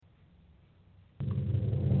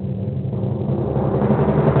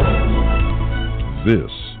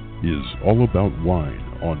All About Wine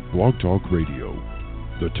on Blog Talk Radio,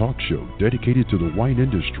 the talk show dedicated to the wine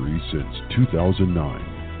industry since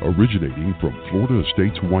 2009, originating from Florida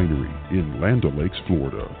Estates Winery in Land O'Lakes,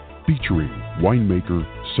 Florida, featuring winemaker,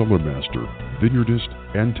 cellar master, vineyardist,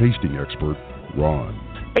 and tasting expert, Ron.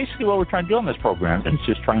 Basically, what we're trying to do on this program is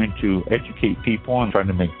just trying to educate people and trying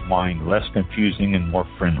to make wine less confusing and more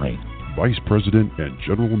friendly. Vice President and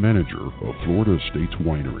General Manager of Florida Estates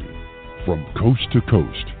Winery. From coast to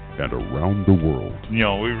coast and around the world. You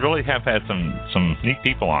know, we really have had some neat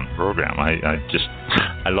people on the program. I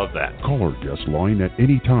love that. Call our guest line at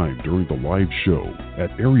any time during the live show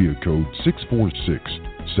at area code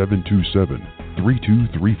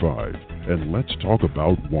 646-727-3235, and let's talk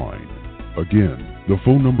about wine. Again, the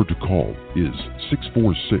phone number to call is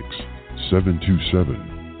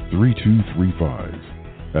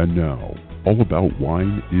 646-727-3235. And now, All About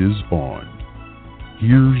Wine is on.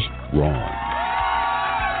 Here's Ron.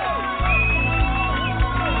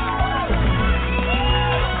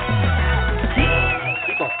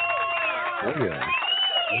 Oh, yeah.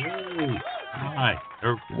 Hi.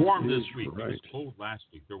 They're warm this week. Right. It was cold last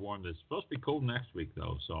week. They're warm. It's supposed to be cold next week,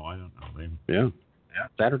 though, so I don't know. Yeah. Yeah.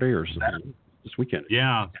 Saturday or something. This weekend.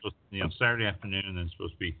 Yeah, it's supposed to, Saturday afternoon, and it's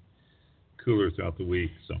supposed to be cooler throughout the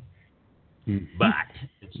week. So, but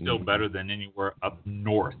it's still better than anywhere up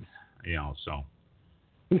north. So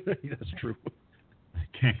That's true. I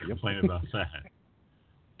can't complain about that.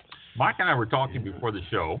 Mike and I were talking before the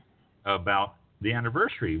show about the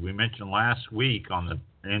anniversary. We mentioned last week on the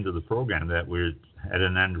end of the program that we had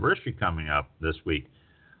an anniversary coming up this week.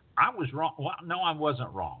 I was wrong. Well, no, I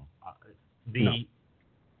wasn't wrong.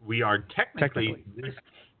 We are technically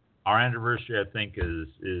our anniversary, I think, is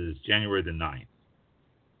January the 9th.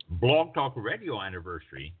 Blog Talk Radio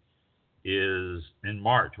anniversary is in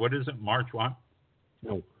March. What is it? March what?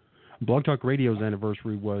 No. Blog Talk Radio's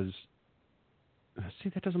anniversary was. See,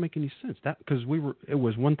 that doesn't make any sense. That because it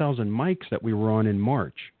was 1,000 mics that we were on in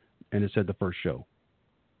March, and it said the first show.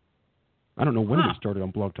 I don't know when we started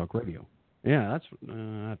on Blog Talk Radio. Yeah, that's.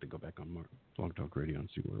 I have to go back on Blog Talk Radio and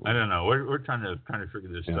see where it was. I don't know. We're trying to figure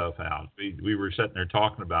this stuff out. We were sitting there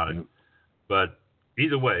talking about it, but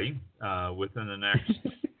either way, within the next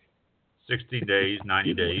 60 days,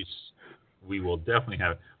 90 days, we will definitely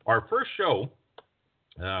have our first show.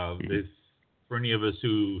 If for any of us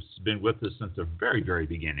who's been with us since the very, very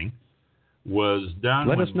beginning, was done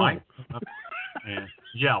Let when us know. Mike. And,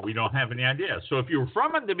 we don't have any idea. So if you were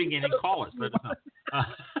from at the beginning, call us. Let us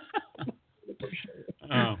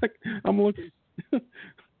know. I'm looking.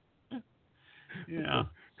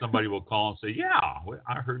 Somebody will call and say,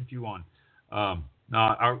 I heard you on.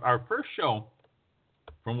 Now, our first show,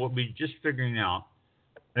 from what we just figuring out,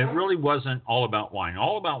 it really wasn't All About Wine.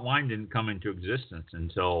 All About Wine didn't come into existence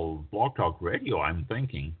until Blog Talk Radio, I'm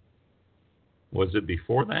thinking. Was it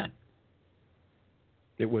before that?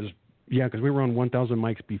 It was, because we were on 1,000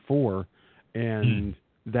 mics before, and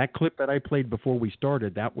that clip that I played before we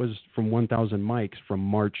started, that was from 1,000 mics from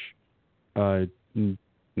March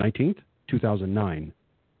 19th, 2009.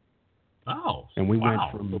 Oh, and we wow.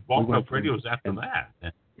 went from Blog Talk Radio was after that.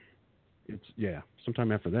 It's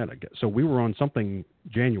sometime after that, I guess. So we were on something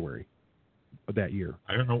January of that year.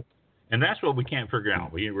 I don't know, and that's what we can't figure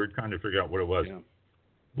out. We're trying to figure out what it was. Yeah.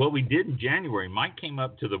 What we did in January, Mike came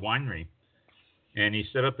up to the winery, and he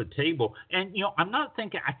set up a table. And I'm not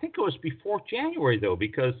thinking. I think it was before January though,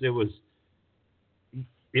 because it was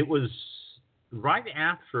right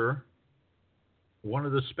after one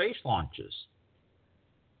of the space launches.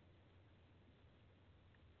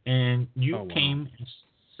 And you came,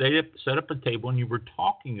 set up a table, and you were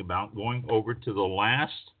talking about going over to the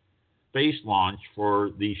last space launch for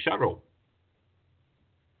the shuttle.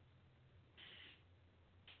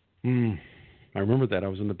 I remember that. I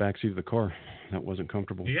was in the back seat of the car. That wasn't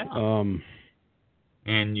comfortable. Yeah.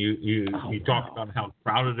 And you talked about how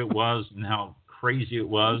crowded it was and how crazy it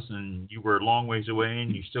was, and you were a long ways away,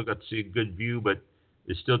 and you still got to see a good view, but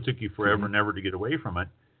it still took you forever and ever to get away from it.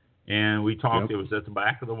 And we talked, it was at the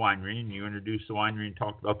back of the winery, and you introduced the winery and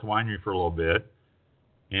talked about the winery for a little bit.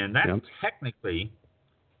 And that technically,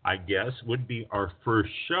 I guess, would be our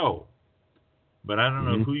first show. But I don't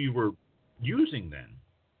know who you were using then.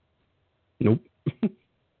 Nope.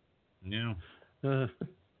 No.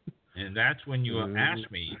 And that's when you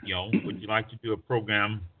asked me, would you like to do a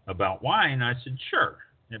program about wine? I said, sure.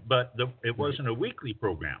 But it wasn't a weekly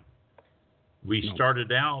program. We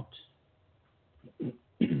started out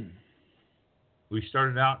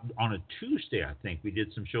on a Tuesday, I think. We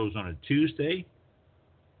did some shows on a Tuesday,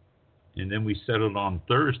 and then we settled on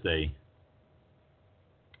Thursday.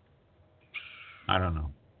 I don't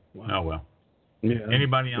know. Wow. Oh, well. Yeah.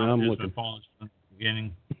 Anybody out I'm there looking. been following us from the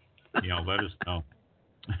beginning? Let us know.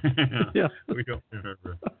 Yeah. We don't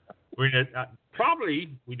remember. Probably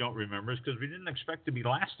we don't remember because we didn't expect to be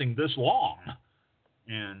lasting this long.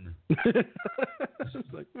 And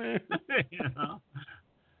It's like, man.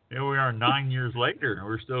 Here we are 9 years later, and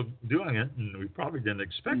we're still doing it, and we probably didn't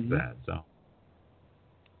expect that. So,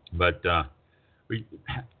 but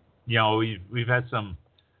we've had some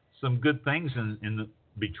good things in the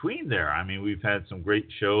between there. I mean, we've had some great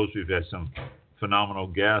shows. We've had some phenomenal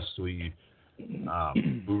guests. We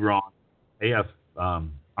were on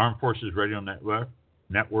Armed Forces Radio Network,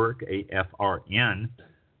 AFRN,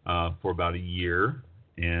 for about a year,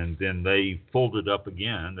 and then they folded up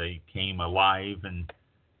again. They came alive, and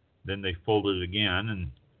then they folded again,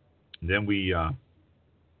 and then we,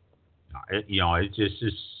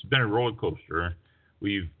 it's been a roller coaster.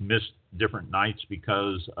 We've missed different nights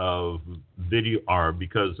because of video or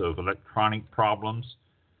because of electronic problems.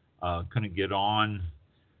 Couldn't get on.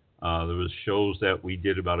 There was shows that we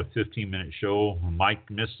did about a 15-minute show. Mike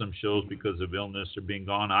missed some shows because of illness or being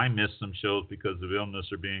gone. I missed some shows because of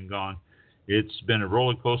illness or being gone. It's been a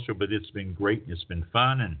roller coaster, but it's been great and it's been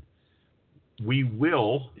fun. And we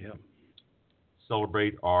will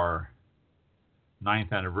celebrate our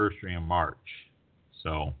 9th anniversary in March.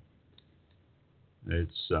 So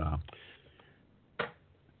it's.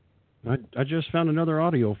 I just found another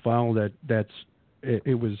audio file that's.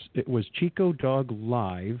 It was Chico Dog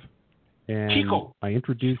Live, and Chico. I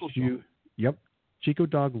introduced Chico you. Dog. Yep, Chico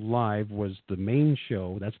Dog Live was the main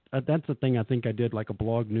show. That's the thing I think I did, like a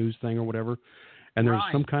blog news thing or whatever. And there's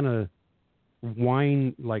some kind of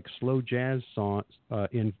wine, like slow jazz song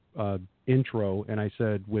intro, and I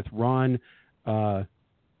said with Ron, and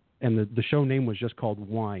the show name was just called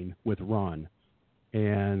Wine with Ron.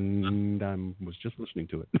 And I was just listening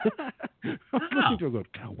to it. I was listening to it, going,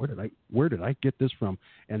 God, where did I get this from?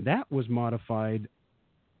 And that was modified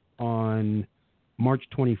on March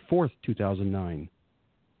 24th, 2009.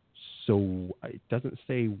 So it doesn't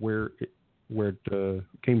say where it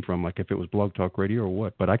came from, like if it was Blog Talk Radio or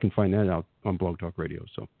what. But I can find that out on Blog Talk Radio.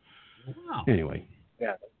 So anyway,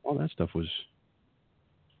 all that stuff was.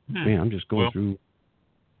 Man, I'm just going through.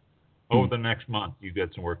 Over the next month, you've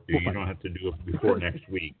got some work to do. You don't have to do it before next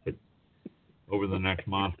week, but over the next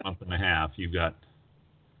month and a half, you've got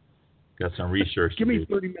some research to do. Give me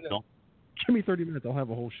 30 minutes. Give me 30 minutes. I'll have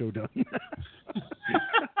a whole show done.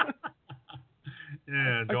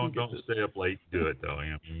 Yeah, don't stay up late to do it, though.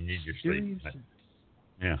 You need your sleep.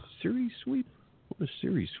 Yeah. Series sweep? What is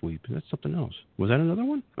series sweep? That's something else. Was that another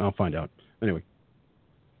one? I'll find out. Anyway.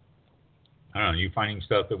 I don't know. You finding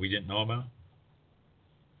stuff that we didn't know about?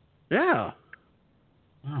 Yeah.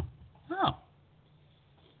 Oh.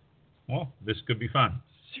 Well, this could be fun.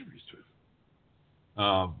 Seriously.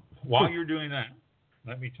 While you're doing that,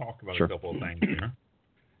 let me talk about a couple of things here.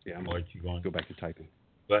 Yeah, I'll let you go back to typing.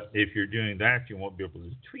 But if you're doing that, you won't be able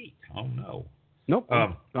to tweet. Oh, no. Nope.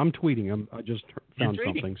 I'm tweeting. I just found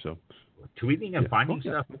something. So tweeting and finding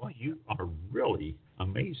stuff. Well, you are really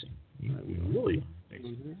amazing. Really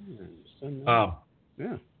amazing.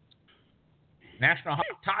 Yeah. National Hot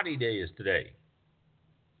Toddy Day is today.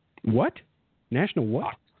 What? National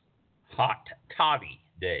what? Hot Toddy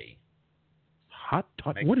Day. Hot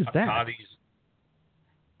toddy? What is that? Toddies,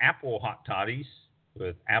 apple hot toddies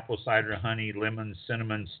with apple cider, honey, lemon,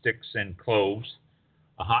 cinnamon sticks, and cloves.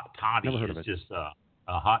 A hot toddy is just a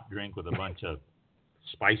hot drink with a bunch of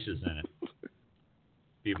spices in it.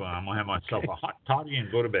 People, I'm going to have myself a hot toddy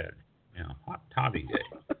and go to bed. Hot Toddy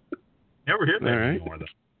Day. Never hear that anymore, though.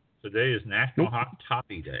 Today is National Hot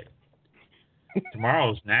Toddy Day.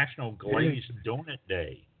 Tomorrow is National Glazed Donut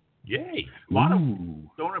Day. Yay. A lot of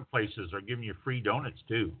donut places are giving you free donuts,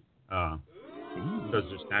 too. Because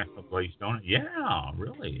it's National Glazed Donut. Yeah,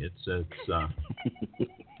 really. It's we'll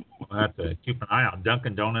have to keep an eye out.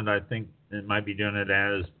 Dunkin' Donut, I think it might be doing it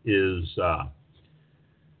as is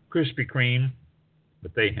Krispy Kreme.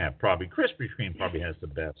 But they have Krispy Kreme probably has the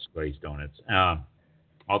best glazed donuts.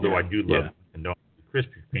 Although I do love Dunkin' Donuts.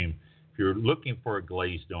 Krispy Kreme, if you're looking for a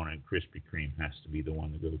glazed donut, Krispy Kreme has to be the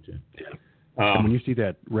one to go to. And when you see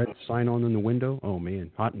that red sign on in the window, oh man,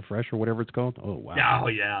 hot and fresh or whatever it's called. Oh wow. Oh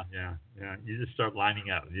yeah. You just start lining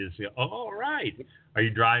up. You just go, oh, all right. Or you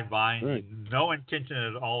drive by and no intention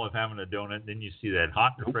at all of having a donut. Then you see that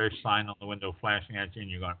hot and fresh sign on the window flashing at you, and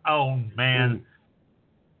you're going, oh man.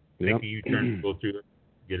 Making you turn to go through it,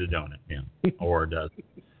 get a donut. Yeah, or a dozen.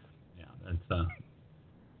 Yeah, that's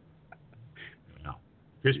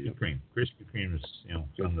Krispy Kreme. Krispy Kreme is,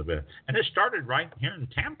 some of the best. And it started right here in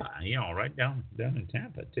Tampa, right down in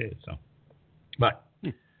Tampa, too. So, but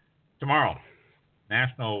tomorrow,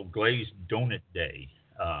 National Glazed Donut Day.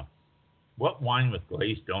 What wine with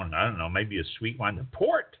glazed donut? I don't know. Maybe a sweet wine. The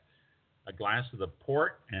port. A glass of the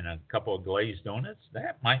port and a couple of glazed donuts.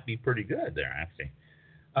 That might be pretty good there, actually.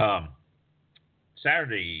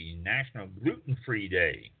 Saturday, National Gluten-Free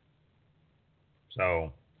Day.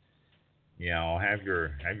 So, have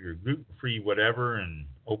your gluten-free whatever and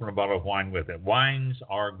open a bottle of wine with it. Wines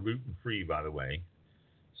are gluten-free, by the way,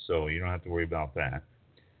 so you don't have to worry about that.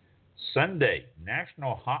 Sunday,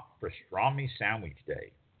 National Hot Pastrami Sandwich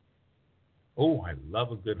Day. Oh, I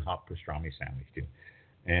love a good hot pastrami sandwich, too.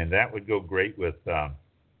 And that would go great with a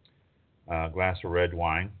glass of red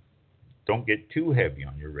wine. Don't get too heavy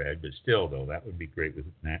on your red, but still, though, that would be great with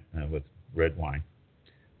red wine.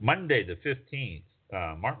 Monday, the 15th,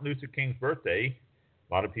 Martin Luther King's birthday.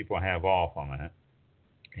 A lot of people have off on that.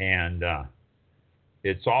 And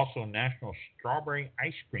it's also National Strawberry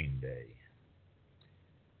Ice Cream Day.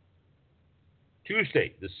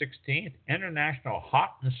 Tuesday, the 16th, International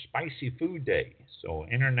Hot and Spicy Food Day. So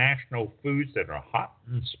international foods that are hot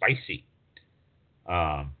and spicy.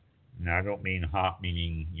 Now, I don't mean hot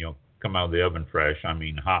meaning, come out of the oven fresh. I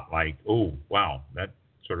mean hot like, oh, wow, that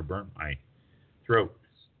sort of burnt my throat.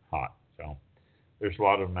 It's hot. So there's a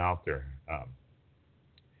lot of them out there.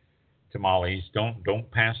 Tamales.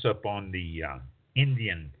 Don't pass up on the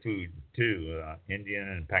Indian food, too. Indian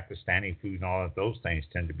and Pakistani food and all of those things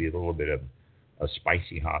tend to be a little bit of a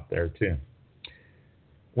spicy hot there, too.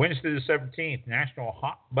 Wednesday the 17th, National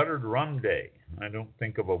Hot Buttered Rum Day. I don't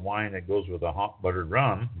think of a wine that goes with a hot buttered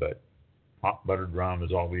rum, but hot buttered rum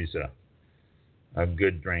is always a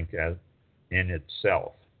good drink in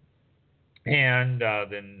itself. And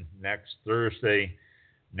then next Thursday,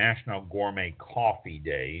 National Gourmet Coffee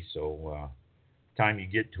Day. So time you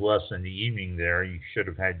get to us in the evening there, you should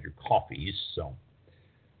have had your coffees. So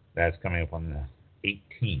that's coming up on the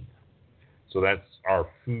 18th. So that's our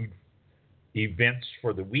food events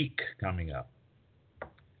for the week coming up.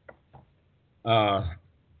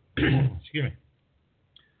 Excuse me.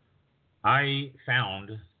 I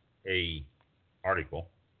found an article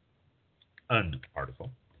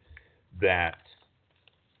that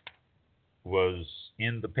was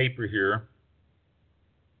in the paper here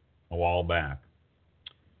a while back.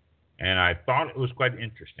 And I thought it was quite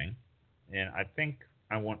interesting. And I think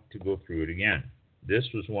I want to go through it again. This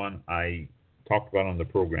was one I talked about on the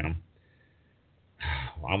program,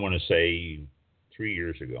 I want to say 3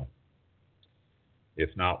 years ago,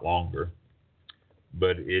 if not longer.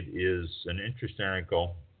 But it is an interesting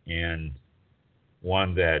article and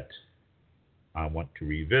one that I want to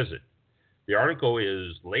revisit. The article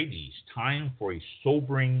is, Ladies, Time for a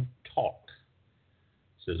Sobering Talk.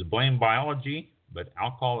 It says, blame biology, but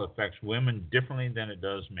alcohol affects women differently than it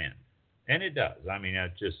does men. And it does. I mean,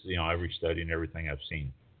 that's just, every study and everything I've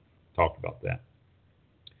seen talked about that.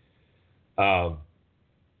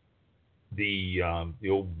 The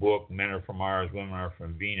old book, Men Are From Mars, Women Are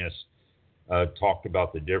From Venus, talked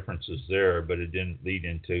about the differences there, but it didn't lead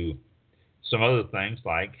into some other things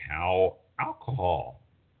like how alcohol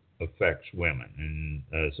affects women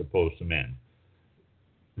as opposed to men.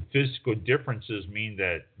 The physical differences mean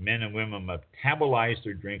that men and women metabolize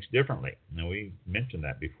their drinks differently. Now, we mentioned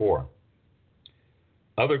that before.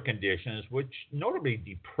 Other conditions, which notably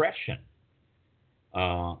depression,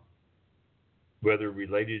 whether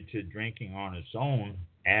related to drinking on its own,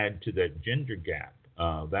 add to that gender gap.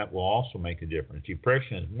 That will also make a difference.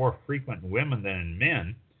 Depression is more frequent in women than in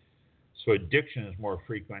men, so addiction is more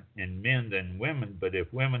frequent in men than women. But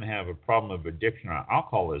if women have a problem of addiction or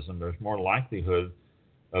alcoholism, there's more likelihood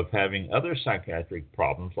of having other psychiatric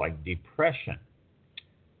problems like depression.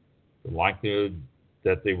 The likelihood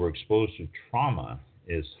that they were exposed to trauma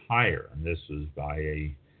is higher, and this is by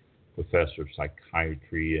a professor of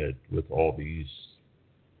psychiatry with all these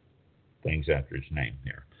things after his name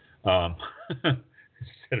here.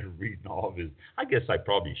 Instead of reading all of his, I guess I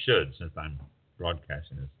probably should since I'm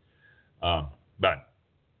broadcasting this. But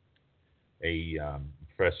a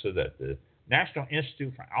professor at the National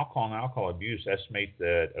Institute for Alcohol and Alcohol Abuse estimates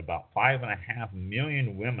that about 5.5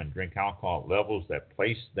 million women drink alcohol at levels that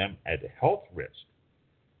place them at health risk.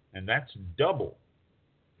 And that's double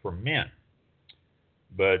for men.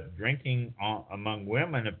 But drinking among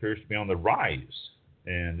women appears to be on the rise.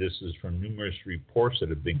 And this is from numerous reports that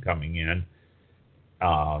have been coming in.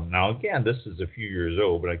 Now, again, this is a few years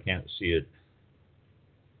old, but I can't see it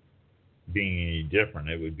being any different.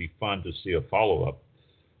 It would be fun to see a follow-up.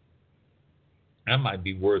 That might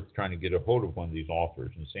be worth trying to get a hold of one of these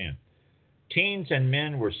authors and seeing. Teens and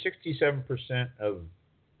men were 67% of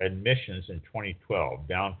admissions in 2012,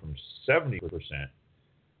 down from 70%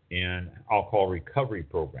 in alcohol recovery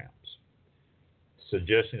programs.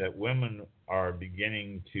 suggesting that more women are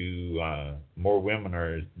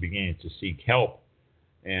beginning to seek help,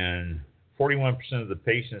 and 41% of the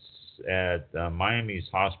patients at Miami's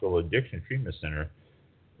Hospital Addiction Treatment Center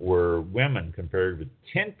were women, compared with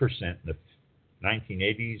 10% in the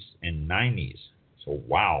 1980s and 90s. So,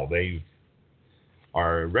 wow, they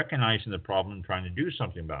are recognizing the problem and trying to do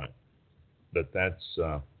something about it. But that's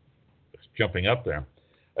jumping up there.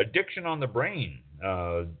 Addiction on the brain.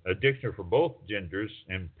 Addiction for both genders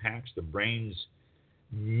impacts the brain's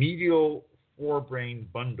medial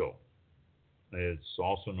forebrain bundle. It's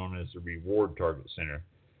also known as the reward target center.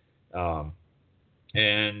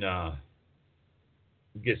 And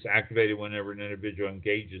gets activated whenever an individual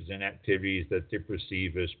engages in activities that they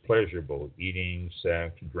perceive as pleasurable, eating,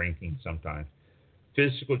 sex, drinking sometimes.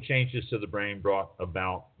 Physical changes to the brain brought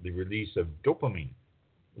about the release of dopamine,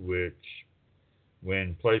 which,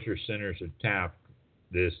 when pleasure centers are tapped,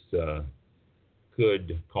 this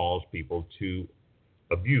could cause people to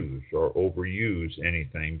abuse or overuse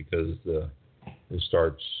anything, because it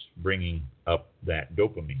starts bringing up that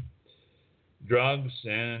dopamine. Drugs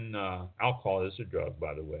and alcohol is a drug,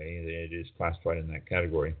 by the way. It is classified in that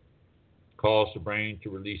category. Cause the brain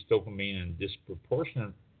to release dopamine in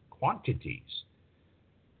disproportionate quantities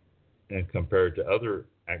and compared to other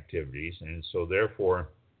activities, and so therefore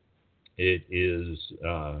it is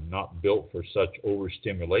not built for such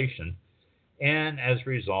overstimulation, and as a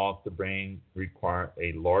result, the brain requires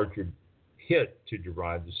a larger hit to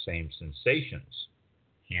derive the same sensations,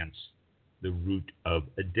 hence the root of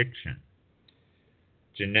addiction.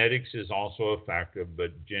 Genetics is also a factor,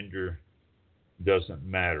 but gender doesn't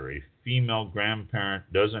matter. A female grandparent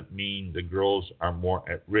doesn't mean the girls are more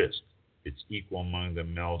at risk. It's equal among the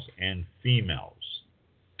males and females.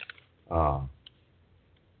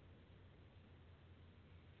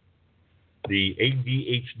 The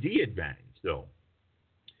ADHD advantage, though.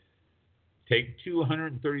 Take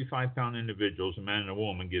 235-pound individuals, a man and a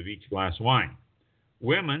woman, give each a glass of wine.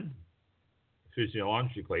 Women,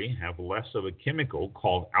 physiologically, have less of a chemical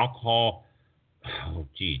called alcohol,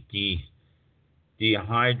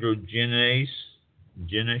 dehydrogenase,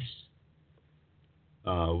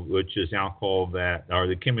 which is alcohol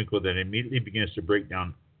the chemical that immediately begins to break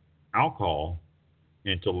down alcohol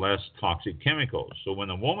into less toxic chemicals. So when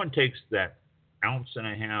a woman takes that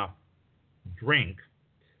 1.5 ounce drink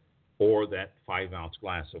or that 5-ounce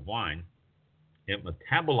glass of wine, it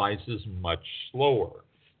metabolizes much slower,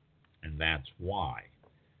 and that's why.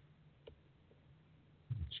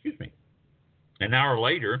 Excuse me. An hour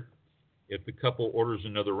later, if the couple orders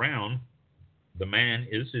another round, the man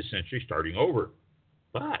is essentially starting over,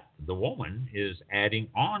 but the woman is adding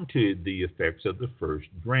on to the effects of the first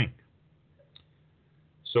drink.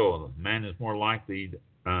 So the man is more likely,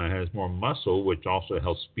 has more muscle, which also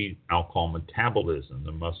helps speed alcohol metabolism.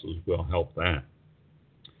 The muscles will help that.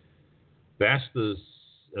 That's the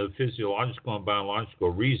physiological and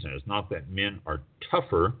biological reason. It's not that men are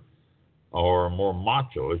tougher or more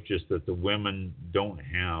macho. It's just that the women don't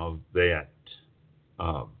have that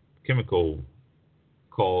chemical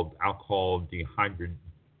called alcohol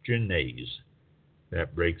dehydrogenase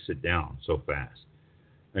that breaks it down so fast.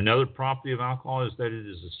 Another property of alcohol is that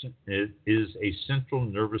it is a central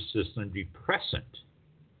nervous system depressant.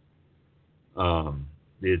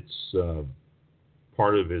 It's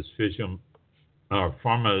part of its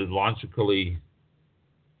pharmacologically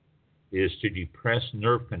is to depress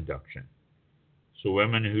nerve conduction. So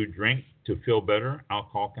women who drink to feel better,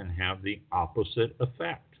 alcohol can have the opposite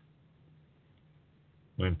effect.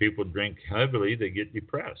 When people drink heavily, they get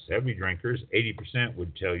depressed. Heavy drinkers, 80%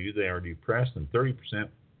 would tell you they are depressed, and 30%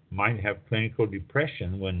 might have clinical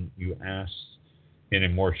depression when you ask in a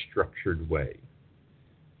more structured way.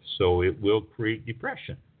 So it will create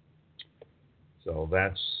depression. So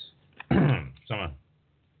that's some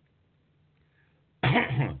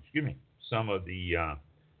of the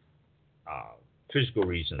physical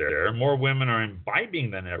reasons there. More women are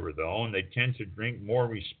imbibing than ever, though, and they tend to drink more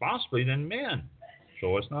responsibly than men.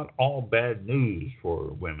 So it's not all bad news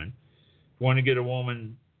for women. If you want to get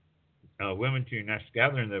women to your next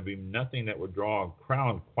gathering, there'll be nothing that would draw a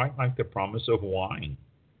crowd quite like the promise of wine.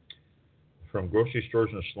 From grocery stores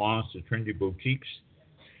and salons to trendy boutiques,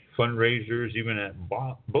 fundraisers, even at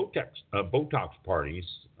Botox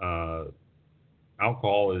parties,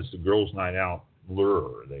 alcohol is the girls' night out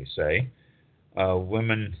lure, they say.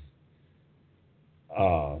 Women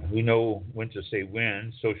who know when to say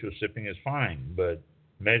when, social sipping is fine, but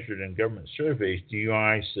measured in government surveys,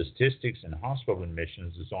 DUI statistics and hospital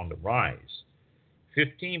admissions is on the rise.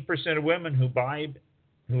 15% of women who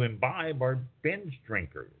imbibe are binge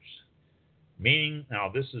drinkers, meaning, now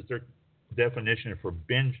this is their definition for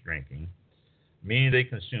binge drinking, meaning they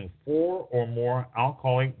consume 4 or more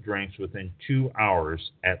alcoholic drinks within 2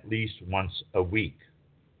 hours at least once a week.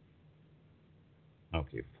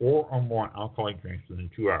 Okay, 4 or more alcoholic drinks within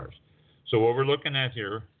 2 hours. So what we're looking at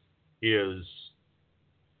here is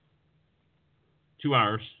 2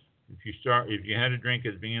 hours. If you had a drink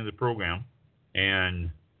at the beginning of the program and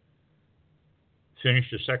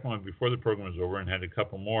finished the second one before the program was over and had a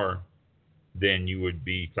couple more, then you would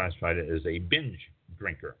be classified as a binge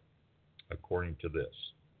drinker, according to this.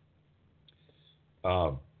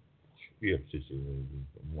 You have to do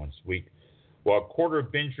once a week. While a quarter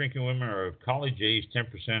of binge drinking women are of college age,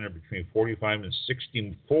 10% are between 45 and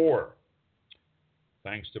 64.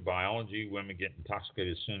 Thanks to biology, women get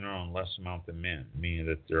intoxicated sooner on less amount than men, meaning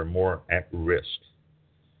that they're more at risk.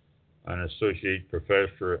 An associate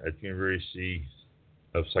professor at the University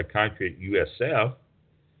of Psychiatry at USF,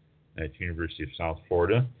 at University of South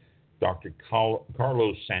Florida, Dr.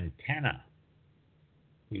 Carlos Santana,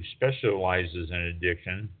 who specializes in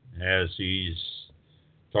addiction,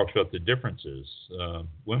 talks about the differences.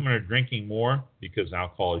 Women are drinking more because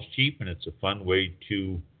alcohol is cheap and it's a fun way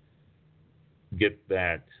to get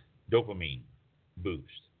that dopamine boost.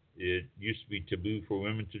 It used to be taboo for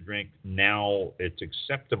women to drink. Now it's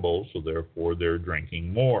acceptable, so therefore they're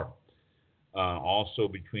drinking more. Also,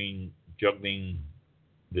 between juggling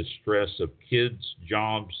the stress of kids,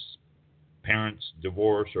 jobs, parents,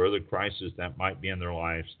 divorce, or other crises that might be in their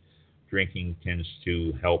lives, drinking tends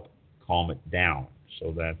to help calm it down.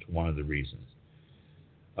 So that's one of the reasons.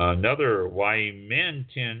 Another, why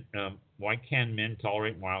can men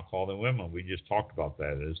tolerate more alcohol than women? We just talked about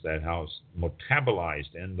that. Is that how it's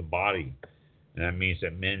metabolized in the body? And that means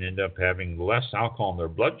that men end up having less alcohol in their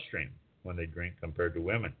bloodstream when they drink compared to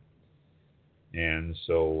women. And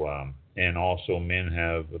so, and also men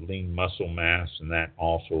have lean muscle mass, and that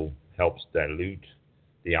also helps dilute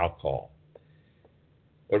the alcohol.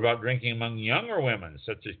 What about drinking among younger women,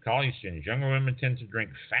 such as college students? Younger women tend to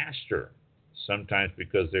drink faster, sometimes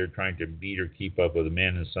because they're trying to beat or keep up with the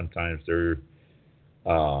men, and sometimes they're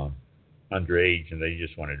underage and they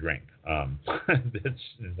just want to drink.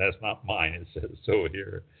 That's not mine. It says so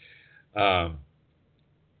here.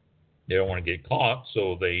 They don't want to get caught,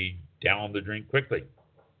 so they down the drink quickly.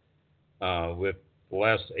 With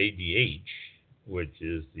less ADH, which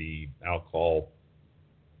is the alcohol,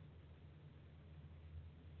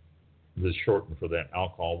 the shortened for that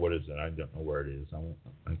alcohol, what is it? I don't know where it is.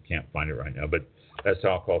 I can't find it right now, but that's the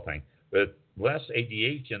alcohol thing. But less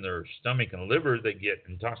ADH in their stomach and liver, they get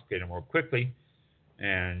intoxicated more quickly,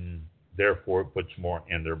 and therefore it puts more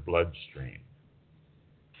in their bloodstream.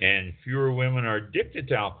 And fewer women are addicted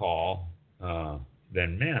to alcohol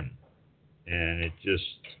than men. And it just,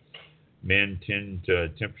 men tend to,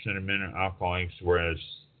 10% of men are alcoholics, whereas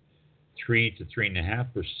 3 to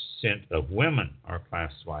 3.5% of women are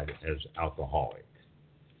classified as alcoholic.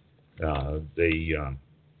 They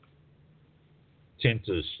tend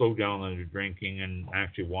to slow down on their drinking and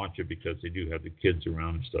actually watch it because they do have the kids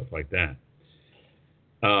around and stuff like that.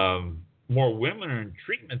 More women are in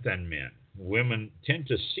treatment than men. Women tend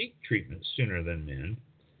to seek treatment sooner than men.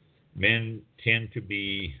 Men tend to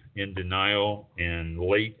be in denial and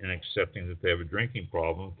late in accepting that they have a drinking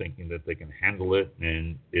problem, thinking that they can handle it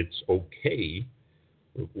and it's okay.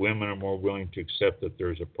 Women are more willing to accept that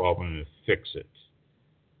there's a problem and fix it.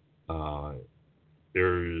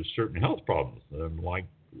 There's certain health problems, like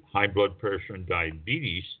high blood pressure and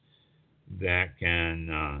diabetes, that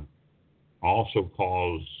can also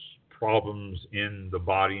cause problems in the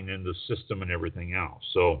body and in the system and everything else.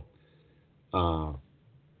 So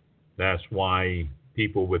that's why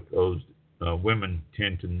people with those women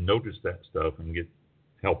tend to notice that stuff and get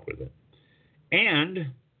help with it. And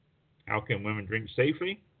how can women drink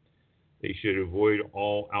safely? They should avoid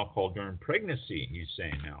all alcohol during pregnancy, he's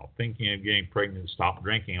saying now. Thinking of getting pregnant, stop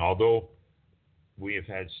drinking. Although we have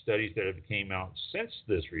had studies that have came out since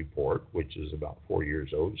this report, which is about 4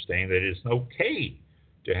 years old, saying that it's okay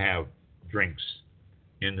to have drinks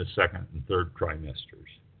in the second and third trimesters.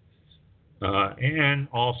 And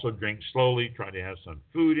also drink slowly. Try to have some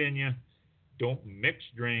food in you. Don't mix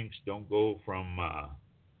drinks. Don't go from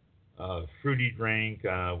a fruity drink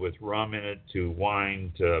with rum in it to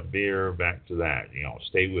wine to beer, back to that.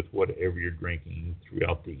 Stay with whatever you're drinking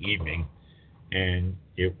throughout the evening, and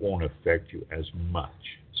it won't affect you as much.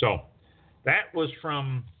 So that was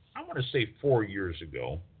from, I want to say 4 years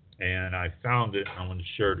ago, and I found it. I want to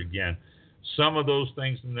share it again. Some of those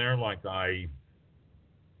things in there, like I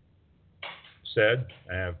said,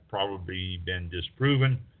 have probably been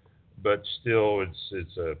disproven, but still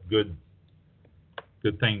it's a good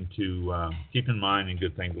good thing to keep in mind and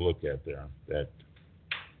good thing to look at there. That,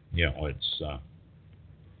 it's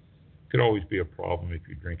could always be a problem if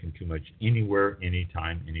you're drinking too much anywhere,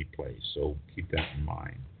 anytime, any place. So keep that in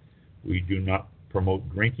mind. We do not promote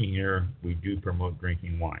drinking here. We do promote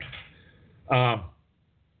drinking wine.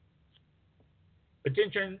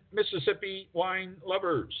 Attention, Mississippi wine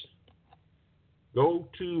lovers. Go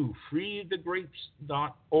to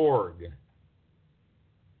freethegrapes.org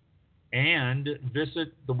and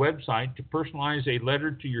visit the website to personalize a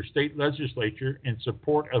letter to your state legislature in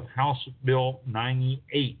support of House Bill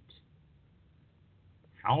 98.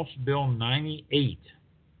 House Bill 98,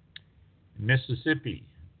 Mississippi,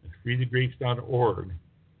 freethegrapes.org.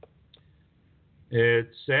 It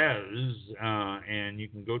says, and you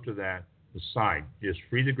can go to the site, just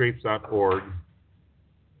freethegrapes.org,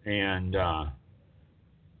 and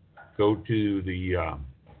go to the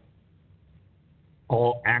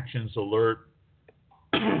all actions alert.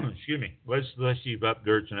 Excuse me. Legislative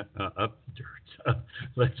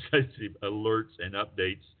legislative alerts and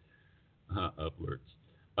updates.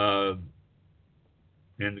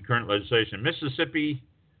 And the current legislation. Mississippi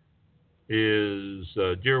is,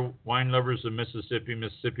 dear wine lovers of Mississippi,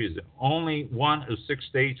 Mississippi is the only one of 6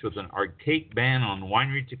 states with an archaic ban on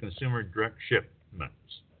winery to consumer direct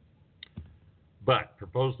shipments. But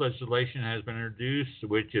proposed legislation has been introduced,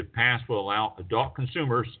 which, if passed, will allow adult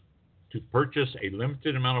consumers to purchase a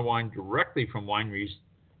limited amount of wine directly from wineries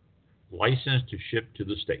licensed to ship to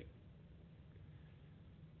the state.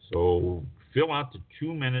 So fill out the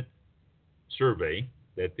 2-minute survey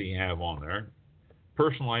that they have on there,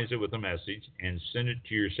 personalize it with a message, and send it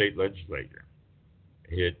to your state legislature.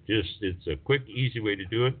 It's a quick, easy way to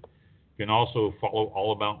do it. You can also follow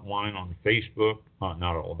All About Wine on Facebook. Not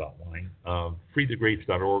All About Wine.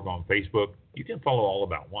 freethegrapes.org on Facebook. You can follow All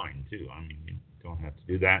About Wine, too. I mean, you don't have to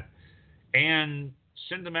do that. And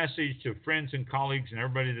send the message to friends and colleagues and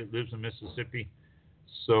everybody that lives in Mississippi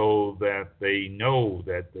so that they know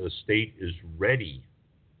that the state is ready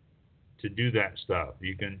to do that stuff.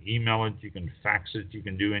 You can email it, you can fax it, you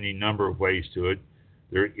can do any number of ways to it.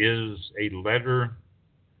 There is a letter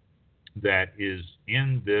that is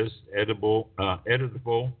in this editable,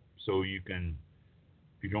 so you can,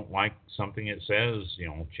 if you don't like something it says,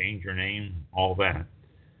 change your name, all that.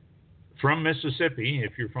 From Mississippi,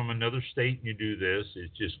 if you're from another state and you do this,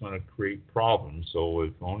 it's just going to create problems. So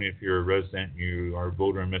if you're a resident and you are a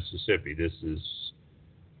voter in Mississippi, this is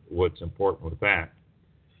what's important with that.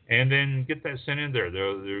 And then get that sent in there.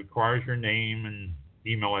 It requires your name and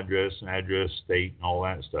email address and address, state, and all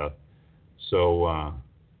that stuff. So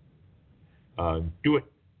do it.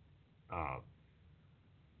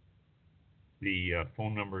 The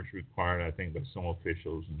phone number is required, I think, by some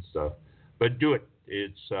officials and stuff. But do it.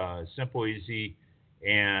 It's simple, easy,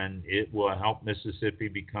 and it will help Mississippi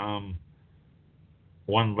become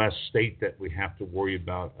one less state that we have to worry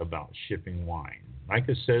about shipping wine. Like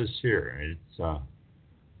it says here, it's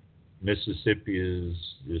Mississippi is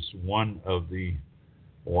one of the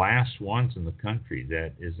last ones in the country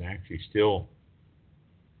that is actually still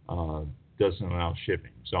doesn't allow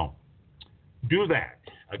shipping. So do that.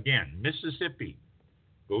 Again, Mississippi,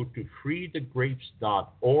 go to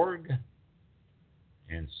freethegrapes.org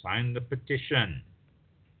and sign the petition.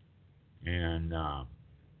 And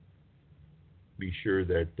be sure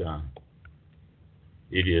that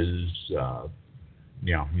it is,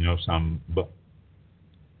 but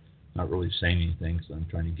not really saying anything, so I'm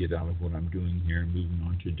trying to get out of what I'm doing here, moving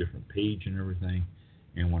on to a different page and everything.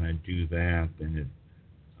 And when I do that, then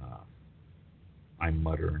I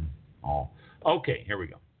mutter and all. Okay, here we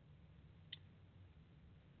go.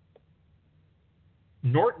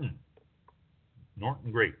 Norton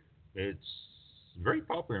grape. It's very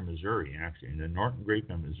popular in Missouri, actually. And the Norton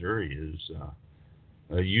grape in Missouri is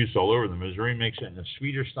used all over. The Missouri makes it in a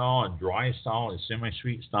sweeter style, a dry style, a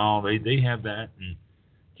semi-sweet style. They have that in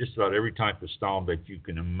just about every type of style that you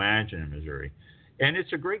can imagine in Missouri. And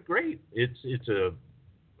it's a great grape. It's a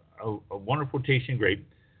wonderful tasting grape.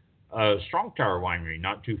 Strong Tower Winery,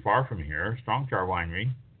 not too far from here. Strong Tower Winery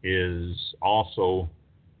is also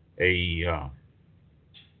a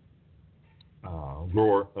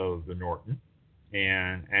grower of the Norton,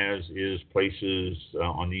 and as is places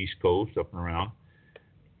on the East Coast, up and around.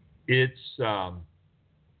 It's a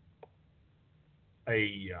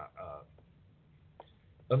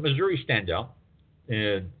Missouri standout.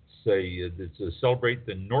 It's a celebrate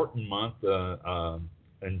the Norton month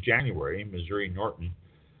in January, Missouri Norton.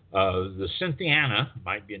 The Cynthiana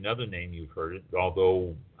might be another name you've heard it,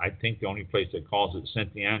 although I think the only place that calls it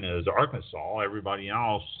Cynthiana is Arkansas. Everybody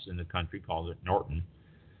else in the country calls it Norton.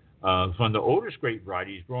 From the oldest grape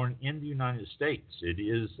varieties grown in the United States. It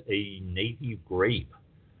is a native grape.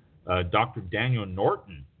 Dr. Daniel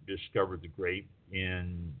Norton discovered the grape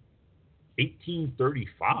in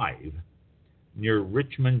 1835 near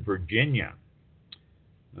Richmond, Virginia.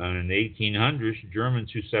 In the 1800s,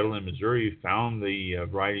 Germans who settled in Missouri found the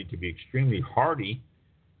variety to be extremely hardy,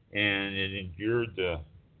 and it endured the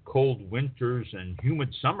cold winters and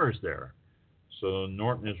humid summers there. So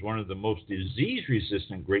Norton is one of the most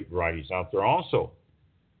disease-resistant grape varieties out there also,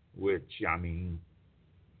 which, I mean,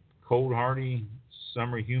 cold hardy,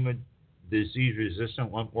 summer humid, disease-resistant,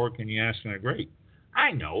 what more can you ask in a grape?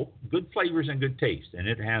 I know, good flavors and good taste, and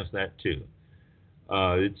it has that too.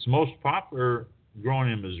 It's most popular grown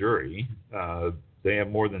in Missouri. They have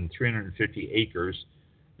more than 350 acres,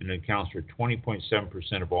 and it accounts for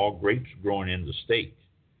 20.7% of all grapes grown in the state.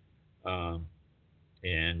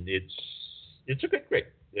 And it's a good grape.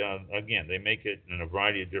 Again, they make it in a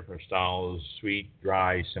variety of different styles: sweet,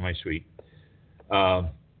 dry, semi-sweet.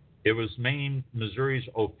 It was named Missouri's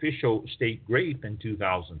official state grape in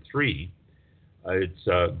 2003. Its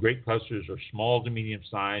grape clusters are small to medium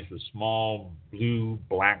size with small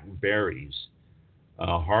blue-black berries.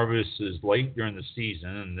 Harvest is late during the season,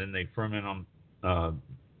 and then they ferment on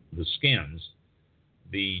the skins.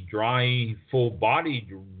 The dry, full-bodied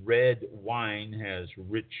red wine has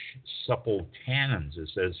rich, supple tannins, it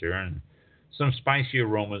says here, and some spicy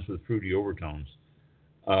aromas with fruity overtones.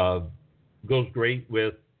 Goes great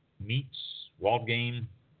with meats, wild game,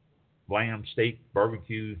 lamb, steak,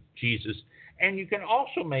 barbecue, cheeses. And you can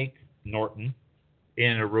also make Norton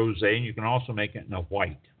in a rosé, and you can also make it in a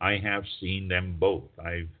white. I have seen them both.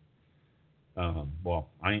 I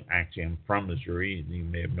actually am from Missouri, and you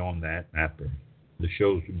may have known that after the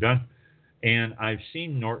shows we've done. And I've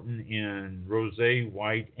seen Norton in rosé,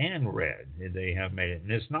 white, and red. They have made it.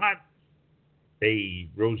 And it's not a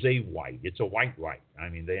rosé white. It's a white. I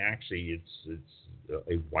mean, they actually, it's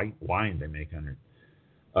a white wine they make on it.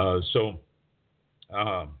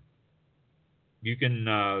 You can,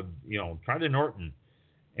 try the Norton.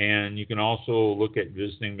 And you can also look at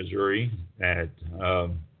visiting Missouri at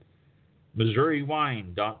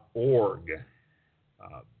MissouriWine.org.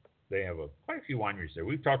 They have quite a few wineries there.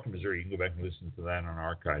 We've talked to Missouri. You can go back and listen to that on our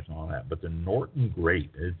archives and all that. But the Norton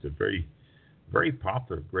grape, it's a very, very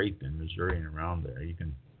popular grape in Missouri and around there. You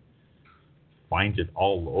can find it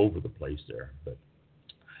all over the place there. But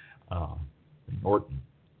Norton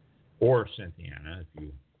or Cynthiana,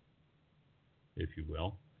 if you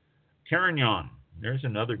will. Carignan. There's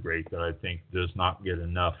another grape that I think does not get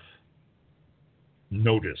enough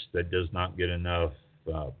notice, that does not get enough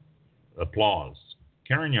applause.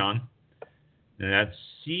 Carignan, and that's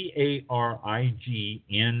Carignan,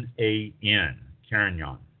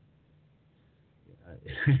 Carignan.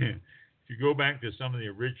 If you go back to some of the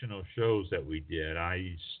original shows that we did,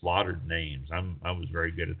 I slaughtered names. I was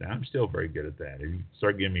very good at that. I'm still very good at that. If you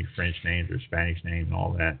start giving me French names or Spanish names and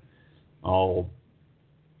all that, I'll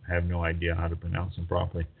have no idea how to pronounce them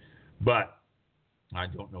properly. But I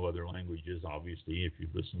don't know other languages, obviously, if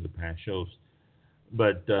you've listened to past shows.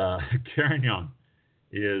 But Carignan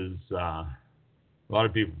is, a lot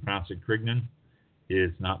of people pronounce it Crignan.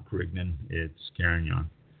 It's not Crignan, it's Carignan.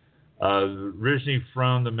 Originally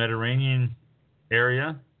from the Mediterranean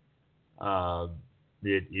area,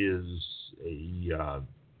 it is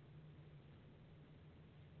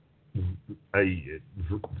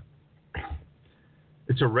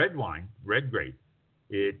it's a red wine, red grape.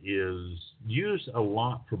 It is used a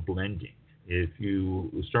lot for blending. If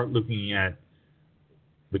you start looking at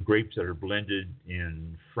the grapes that are blended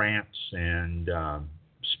in France and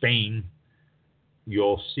Spain,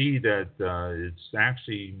 you'll see that it's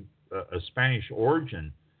actually a Spanish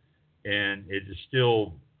origin, and it is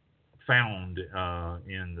still found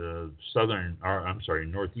in the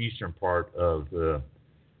northeastern part of the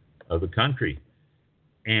country,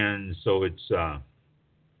 and so it's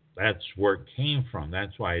that's where it came from.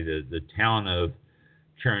 That's why the town of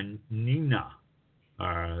Carignan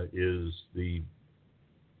is the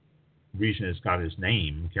reason it's got its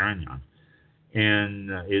name, Carignan. And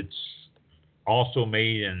it's also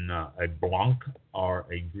made in a Blanc or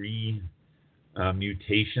a Gris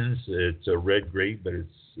mutations. It's a red grape, but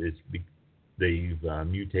they've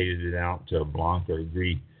mutated it out to a Blanc or a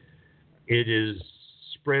Gris. It is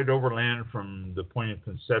spread overland from the point of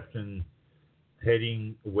conception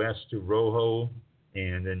heading west to Rojo,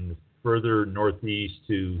 and then further northeast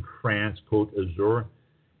to France, Côte d'Azur.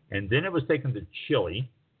 And then it was taken to Chile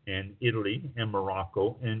and Italy and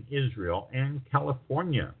Morocco and Israel and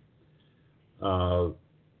California.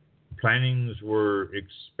 Plantings were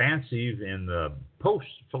expansive in the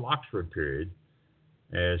post-phylloxera period,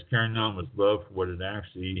 as Carignan was loved for what it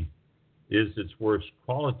actually is its worst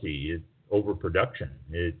quality, overproduction.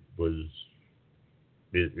 It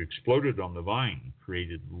exploded on the vine,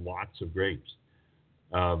 created lots of grapes.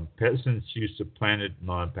 Peasants used to plant it in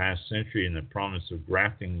the past century in the promise of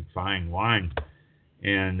grafting fine wine,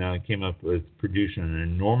 and came up with producing an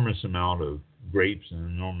enormous amount of grapes and an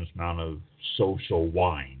enormous amount of social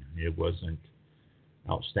wine. It wasn't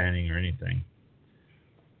outstanding or anything.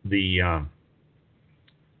 This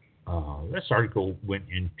article went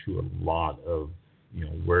into a lot of,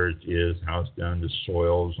 where it is, how it's done, the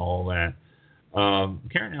soils, all that.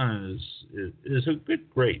 Carignan is a good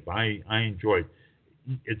grape. I enjoy it.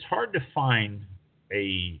 It's hard to find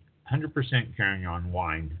a 100% Carignan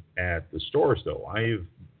wine at the stores, though. I've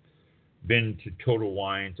been to Total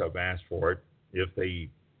Wines. I've asked for it. If they,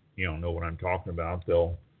 know what I'm talking about,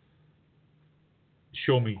 they'll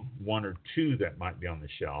show me one or two that might be on the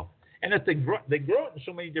shelf. And if they grow it in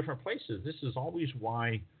so many different places. This is always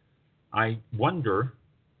why I wonder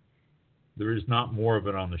there is not more of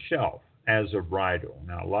it on the shelf as a varietal.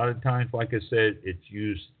 Now, a lot of times, like I said, it's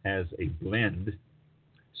used as a blend.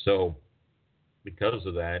 So because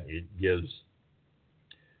of that, it gives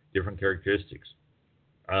different characteristics.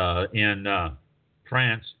 In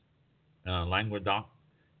France, Languedoc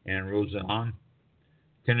and Roussillon,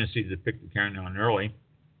 tendency to pick the Carignan early.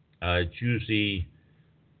 It's usually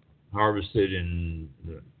harvested in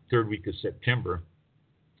the third week of September,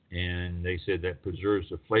 and they said that preserves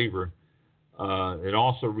the flavor. It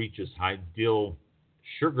also reaches ideal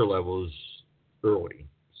sugar levels early,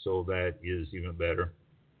 so that is even better.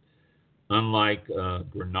 Unlike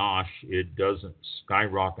Grenache, it doesn't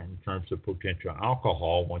skyrocket in terms of potential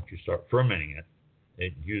alcohol once you start fermenting it.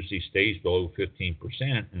 It usually stays below 15%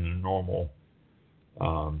 in a normal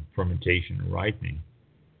fermentation and ripening.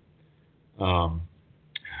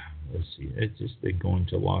 Let's see. They go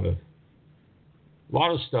into a lot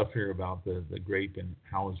of stuff here about the grape and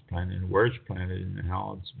how it's planted and where it's planted and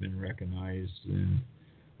how it's been recognized and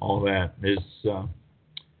all that.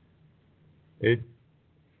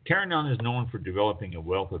 Carignan is known for developing a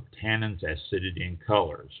wealth of tannins, acidity, and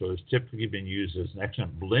color. So it's typically been used as an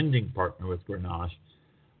excellent blending partner with Grenache,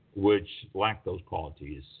 which lack those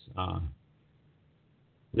qualities.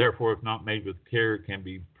 Therefore, if not made with care, it can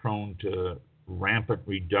be prone to rampant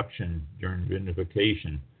reduction during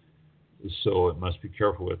vinification. So it must be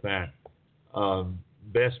careful with that.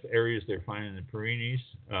 Best areas they're finding in the Pyrenees.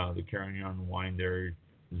 The Carignan wine there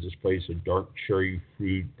displays a dark cherry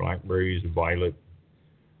fruit, blackberries, violet.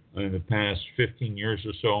 In the past 15 years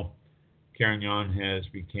or so, Carignan has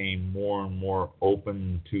become more and more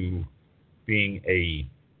open to being a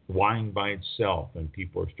wine by itself, and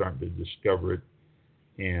people are starting to discover it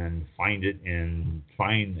and find it and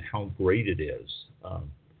find how great it is.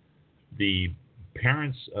 The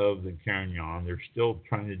parents of the Carignan, they're still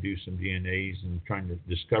trying to do some DNAs and trying to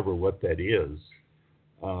discover what that is.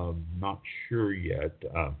 Not sure yet,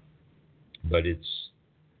 but it's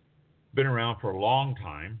been around for a long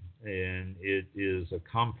time, and it is a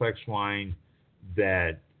complex wine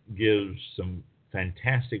that gives some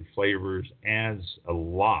fantastic flavors, adds a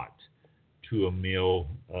lot to a meal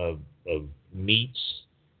of meats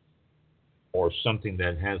or something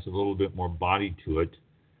that has a little bit more body to it,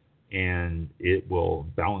 and it will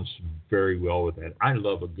balance very well with that. I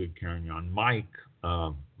love a good Carignan.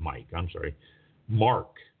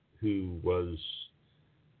 Mark, who was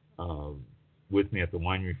with me at the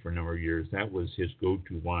winery for a number of years, that was his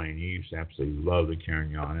go-to wine. He used to absolutely love the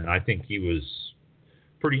Carignan, and I think he was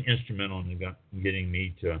pretty instrumental in getting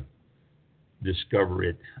me to discover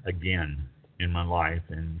it again in my life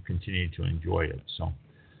and continue to enjoy it. So,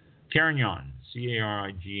 Carignan,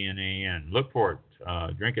 Carignan. Look for it.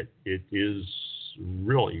 Drink it. It is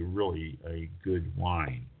really, really a good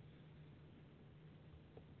wine.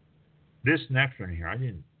 This next one here,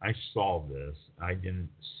 I saw this. I didn't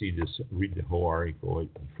read the whole article. It,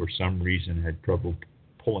 for some reason, had trouble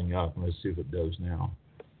pulling up. Let's see if it does now.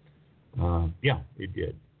 Yeah, it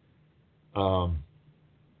did.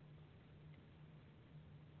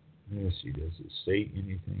 Let's see, does it say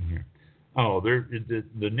anything here? Oh,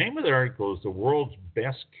 the name of the article is The World's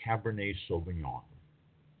Best Cabernet Sauvignon.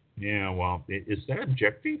 Yeah, well, is that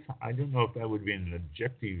objective? I don't know if that would be an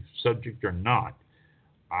objective subject or not.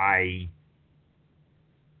 I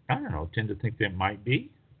don't know, tend to think that might be.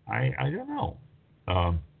 I don't know.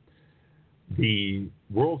 The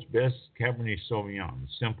world's best Cabernet Sauvignon.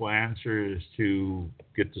 Simple answer is to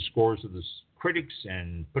get the scores of the critics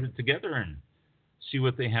and put it together and see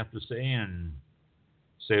what they have to say and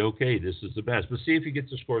say, okay, this is the best. But see if you get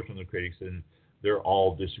the scores from the critics, and they're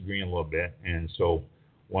all disagreeing a little bit. And so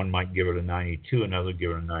one might give it a 92, another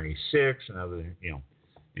give it a 96, another,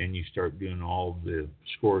 and you start doing all the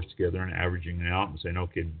scores together and averaging it out and saying,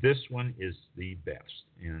 okay, this one is the best,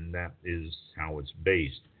 and that is how it's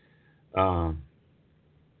based. So,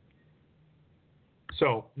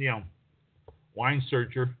 Wine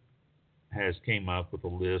Searcher has came up with a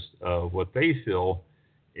list of what they feel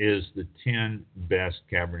is the 10 best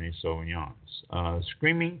Cabernet Sauvignons.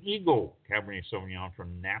 Screaming Eagle Cabernet Sauvignon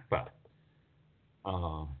from Napa.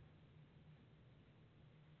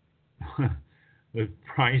 The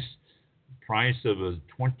price of a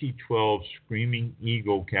 2012 Screaming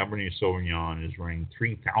Eagle Cabernet Sauvignon is running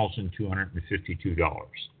 $3,252,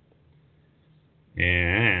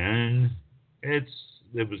 and it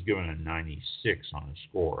was given a 96 on the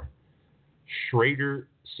score. Schrader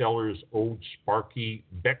Cellars Old Sparky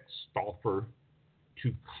Beckstoffer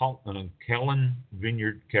to Kellen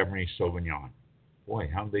Vineyard Cabernet Sauvignon. Boy,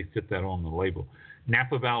 how did they fit that on the label?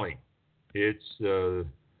 Napa Valley. It's the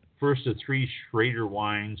first of 3 Schrader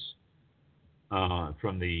wines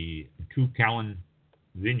from the Kellen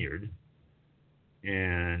Vineyard,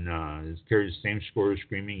 and it carries the same score as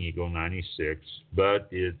Screaming Eagle, 96, but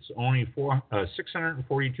it's only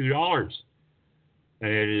 $642.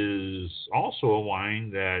 It is also a wine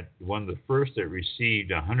that one of the first that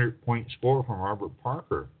received a 100-point score from Robert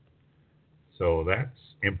Parker. So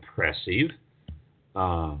that's impressive.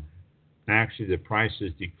 Actually, the price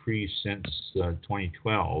has decreased since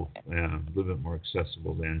 2012, a little bit more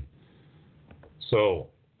accessible then. So,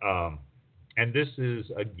 and this is,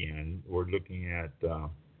 again, we're looking at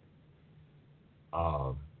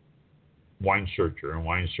Wine Searcher, and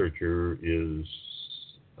Wine Searcher is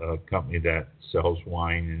a company that sells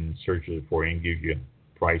wine and searches it for you and gives you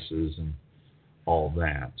prices and all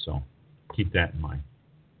that. So keep that in mind.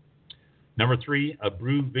 Number 3,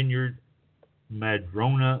 Abreu Vineyard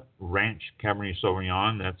Madrona Ranch Cabernet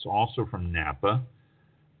Sauvignon. That's also from Napa.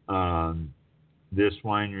 This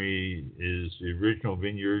winery is the original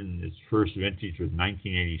vineyard, and its first vintage was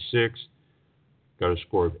 1986. Got a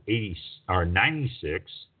score of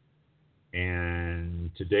 96. And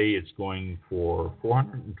today it's going for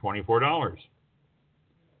 $424,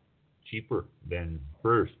 cheaper than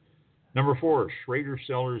first. Number 4, Schrader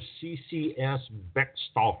Cellars CCS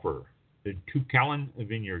Beckstoffer, the Kellen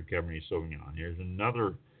Vineyard Cabernet Sauvignon. Here's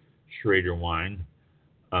another Schrader wine.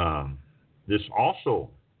 This also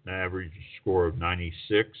average score of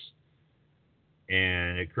 96,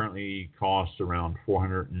 and it currently costs around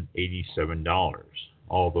 $487.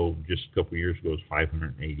 Although just a couple of years ago it was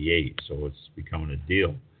 $588, so it's becoming a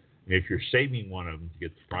deal. And if you're saving one of them to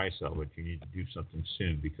get the price of it, you need to do something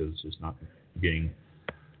soon because it's not getting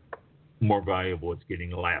more valuable, it's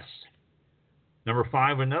getting less. Number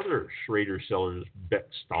 5, another Schrader Cellars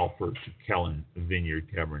Beckstoffer to Kellen Vineyard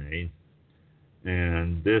Cabernet.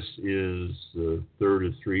 And this is the third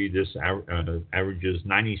of 3. This averages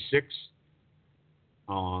 96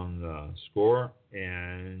 on the score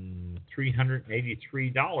and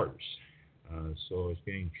 $383. So it's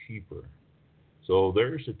getting cheaper. So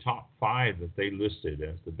there's the top 5 that they listed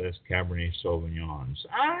as the best Cabernet Sauvignons.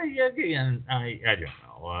 I don't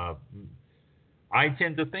know. I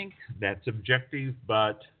tend to think that's objective,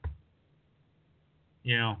 but,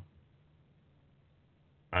 I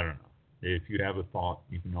don't know. If you have a thought,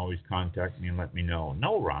 you can always contact me and let me know.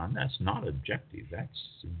 No, Ron, that's not objective.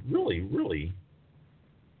 That's really, really,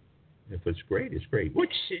 if it's great, it's great.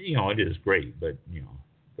 Which, it is great, but,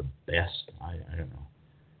 the best, I don't know.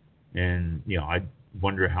 And, I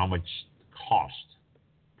wonder how much cost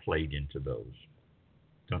played into those.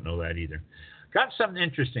 Don't know that either. Got something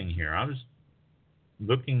interesting here. I was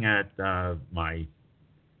looking at my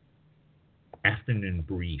afternoon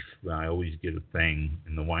brief. I always get a thing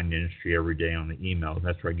in the wine industry every day on the email.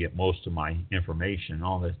 That's where I get most of my information,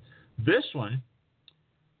 all this. This one,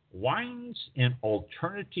 wines in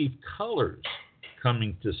alternative colors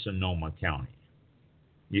coming to Sonoma County.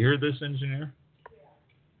 You hear this, engineer? Yeah.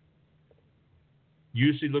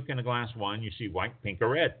 Usually look in a glass of wine, you see white, pink, or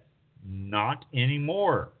red. Not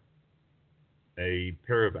anymore. A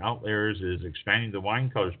pair of outliers is expanding the wine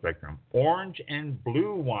color spectrum. Orange and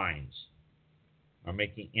blue wines are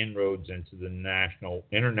making inroads into the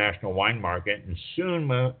international wine market and soon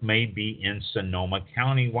may be in Sonoma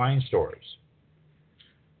County wine stores.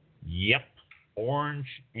 Yep, orange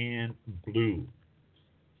and blue.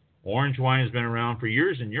 Orange wine has been around for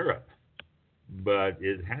years in Europe, but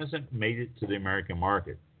it hasn't made it to the American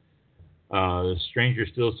market. The stranger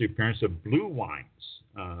still is the appearance of blue wines.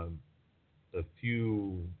 A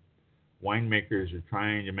few winemakers are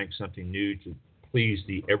trying to make something new to please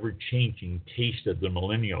the ever-changing taste of the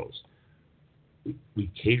millennials. We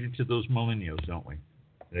cater to those millennials, don't we?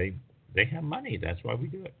 They have money. That's why we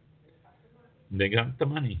do it. They got the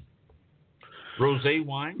money. Rosé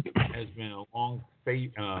wine has been a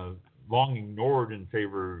long ignored in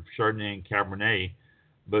favor of Chardonnay and Cabernet,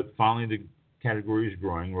 but finally the category is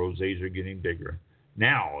growing. Rosés are getting bigger.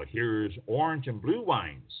 Now, here's orange and blue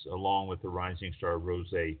wines, along with the rising star of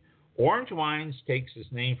rosé. Orange wines takes its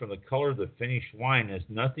name from the color of the finished wine. It has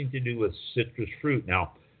nothing to do with citrus fruit.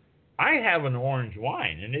 Now, I have an orange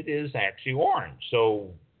wine, and it is actually orange.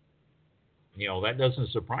 So, that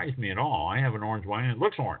doesn't surprise me at all. I have an orange wine, and it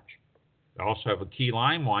looks orange. I also have a key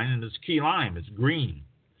lime wine, and it's key lime. It's green.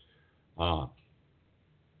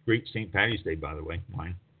 Great St. Patty's Day, by the way,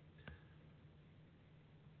 wine.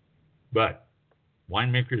 But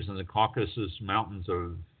winemakers in the Caucasus Mountains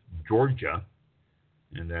of Georgia,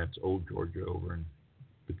 and that's old Georgia over in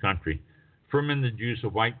the country, ferment the juice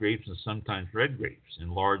of white grapes and sometimes red grapes in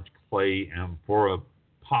large clay amphora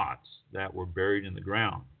pots that were buried in the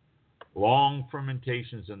ground. Long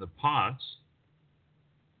fermentations in the pots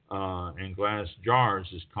and glass jars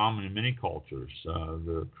is common in many cultures.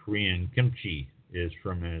 The Korean kimchi is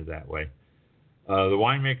fermented that way. The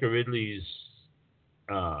winemaker of Italy's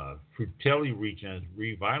Fratelli region has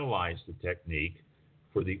revitalized the technique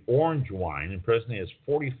for the orange wine and presently has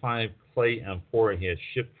 45 clay amphora he has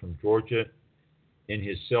shipped from Georgia in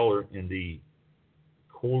his cellar in the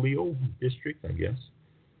Colio district, I guess.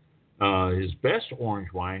 His best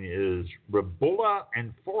orange wine is Ribolla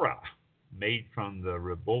Amphora, made from the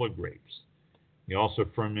Ribolla grapes. He also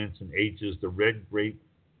ferments and ages the red grape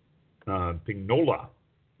Pignola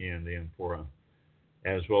in the amphora,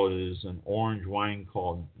 as well as an orange wine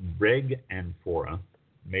called Reg Amphora,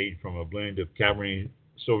 made from a blend of Cabernet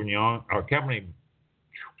Sauvignon, or Cabernet,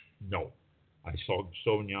 no, I saw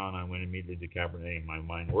Sauvignon, I went immediately to Cabernet, my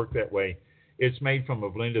mind worked that way. It's made from a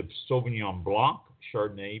blend of Sauvignon Blanc,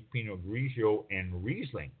 Chardonnay, Pinot Grigio, and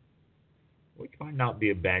Riesling, which might not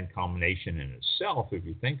be a bad combination in itself if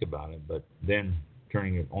you think about it, but then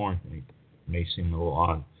turning it orange may seem a little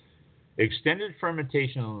odd. Extended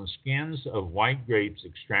fermentation on the skins of white grapes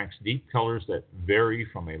extracts deep colors that vary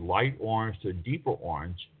from a light orange to a deeper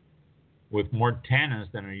orange with more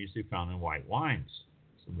tannins than are usually found in white wines.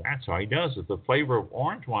 So that's how he does it. The flavor of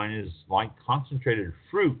orange wine is like concentrated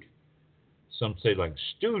fruit. Some say like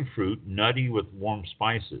stewed fruit, nutty with warm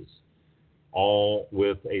spices, all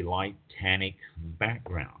with a light tannic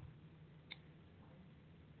background.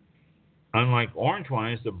 Unlike orange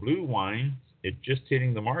wines, the blue wine is just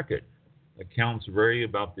hitting the market. Accounts vary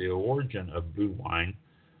about the origin of blue wine,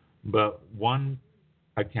 but one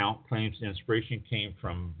account claims the inspiration came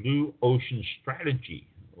from Blue Ocean Strategy,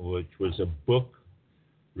 which was a book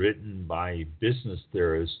written by a business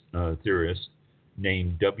theorist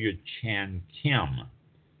named W. Chan Kim,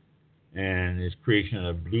 and his creation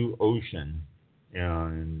of Blue Ocean,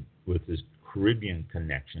 and with his Caribbean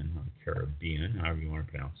connection, or Caribbean, however you want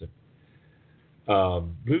to pronounce it.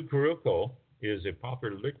 Blue Curaçao is a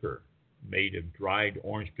popular liquor made of dried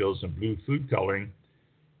orange peels and blue food coloring,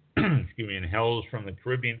 and hails from the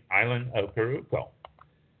Caribbean island of Curaçao.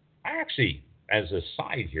 Actually, as a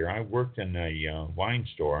side here, I worked in a wine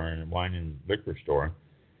and liquor store,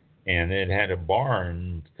 and it had a bar,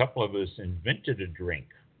 and a couple of us invented a drink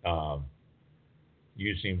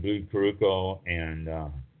using Blue Curaçao and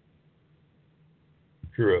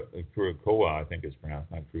Curaçao, I think it's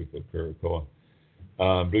pronounced, not Curaçao,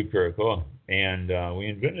 Blue Curaçao. And we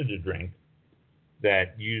invented a drink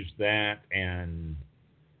that used that and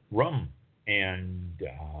rum and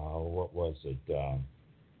what was it?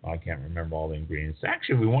 I can't remember all the ingredients.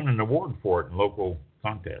 Actually, we won an award for it in local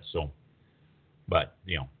contests. So, but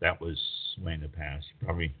that was way in the past. You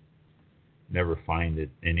probably never find it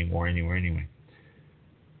anymore anywhere anyway.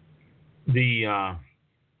 The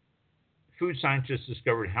food scientists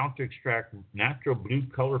discovered how to extract natural blue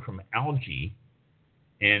color from algae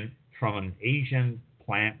and from an Asian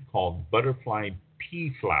plant called butterfly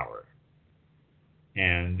pea flower.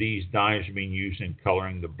 And these dyes are being used in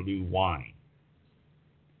coloring the blue wine.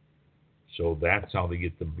 So that's how they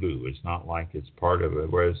get the blue. It's not like it's part of it,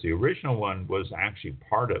 whereas the original one was actually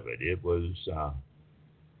part of it. It was,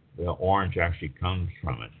 the orange actually comes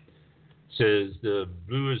from it. It says the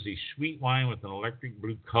blue is a sweet wine with an electric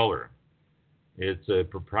blue color. It's a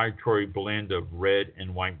proprietary blend of red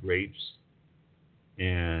and white grapes,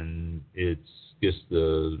 and it's just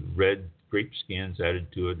the red grape skins added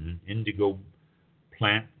to it, and indigo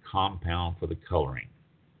plant compound for the coloring.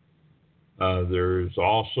 There's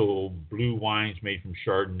also blue wines made from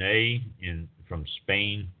Chardonnay from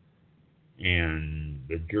Spain, and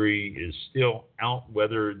the jury is still out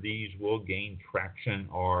whether these will gain traction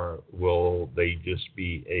or will they just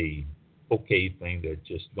be a okay thing that's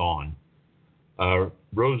just gone.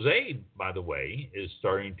 Rosé, by the way, is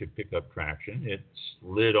starting to pick up traction. It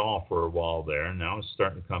slid off for a while there, and now it's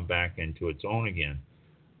starting to come back into its own again.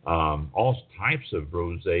 All types of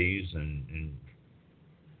rosés and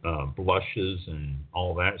blushes and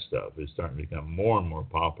all that stuff is starting to become more and more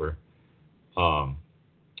popular.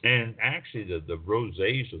 And actually, the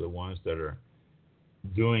rosés are the ones that are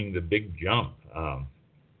doing the big jump,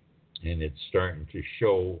 and it's starting to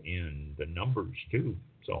show in the numbers too.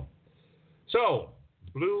 So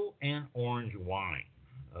blue and orange wine.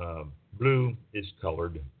 Blue is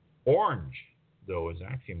colored. Orange, though, is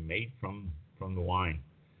actually made from the wine.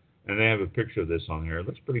 And they have a picture of this on here. It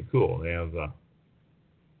looks pretty cool. They have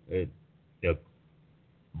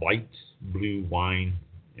light blue wine,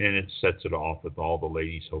 and it sets it off with all the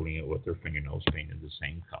ladies holding it with their fingernails painted the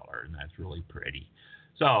same color, and that's really pretty.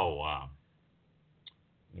 So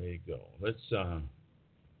there you go. Let's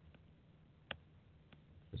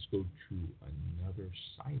go to another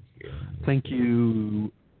site here. Thank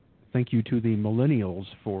you to the millennials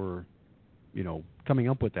for, coming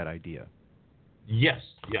up with that idea. Yes.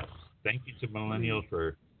 Thank you to millennials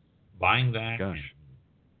for buying that. Gosh.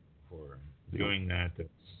 For doing that. That's,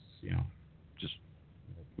 just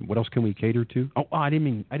what else can we cater to? Oh, I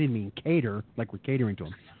didn't mean cater like we're catering to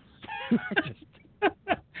them.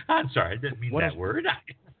 I'm sorry, I didn't mean that word.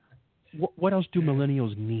 What else do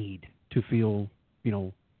millennials need to feel,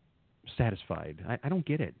 satisfied? I don't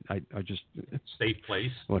get it. I just safe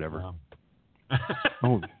place. Whatever.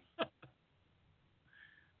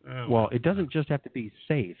 Well, it doesn't just have to be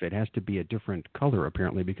safe. It has to be a different color,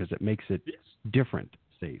 apparently, because it makes it different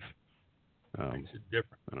safe. Makes it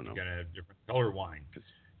different. I don't know. You got to have different color wine.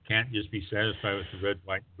 Can't just be satisfied with the red,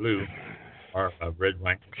 white, blue, or red,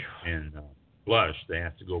 white, and blush. They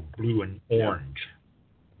have to go blue and orange.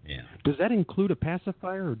 Yeah. Does that include a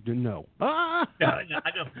pacifier or no? No, I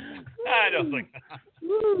don't think.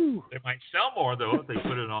 They might sell more though if they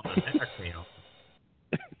put it on the neck.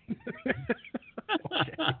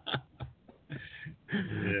 Okay.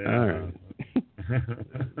 Yeah. All right.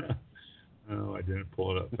 Oh, I didn't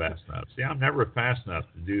pull it up fast enough. See, I'm never fast enough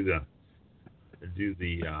to do the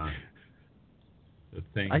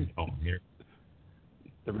thing. Here.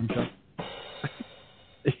 The rim shot.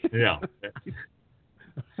 Yeah.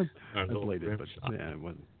 I played it, but it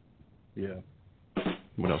wasn't. Yeah.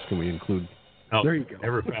 What else can we include? Oh, there you go.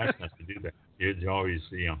 Never fast enough to do that. It's always,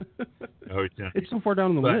 it's so far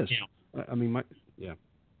down on the list. I mean, what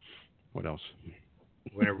else?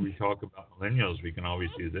 Whenever we talk about millennials, we can always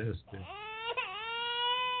do this too.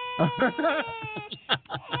 I'm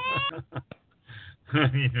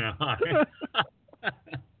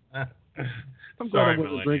glad I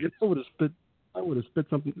wasn't drinking. I would have spit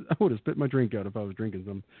something. I would have spit my drink out if I was drinking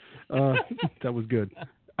some. That was good.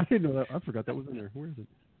 I didn't know that. I forgot that was in there. Where is it?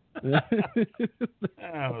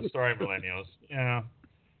 Sorry, millennials. Yeah,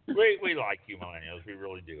 we like you, millennials. We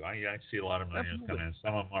really do. I see a lot of millennials come in.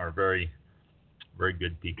 Some of them are very, very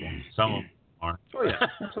good people. Some of them aren't. Oh yeah,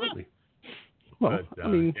 absolutely. Well, but, I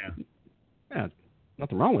mean, yeah,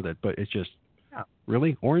 nothing wrong with it, but it's just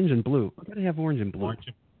really orange and blue. I gotta have orange and blue.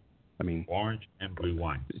 Orange and blue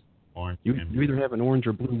wines. You either have an orange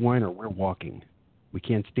or blue wine, or we're walking. We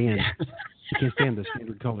can't stand. We can't stand the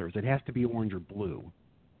standard colors. It has to be orange or blue.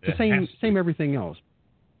 The same everything else.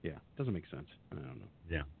 Yeah, doesn't make sense. I don't know.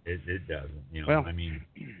 Yeah, it doesn't. Well, I mean,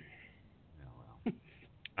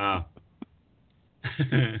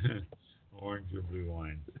 orange or blue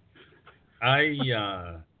wine.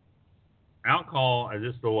 Alcohol.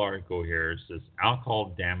 This little article here says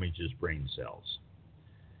alcohol damages brain cells.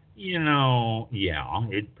 Yeah,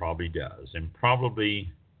 it probably does, and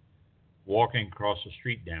probably walking across the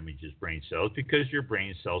street damages brain cells because your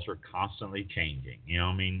brain cells are constantly changing.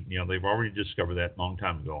 They've already discovered that a long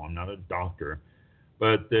time ago. I'm not a doctor,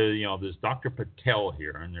 but this Dr. Patel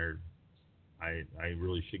here, and I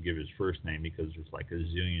really should give his first name because there's like a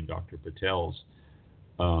zillion Dr. Patels.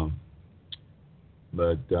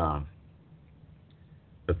 But the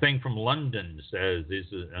thing from London says, this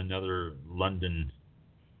is another London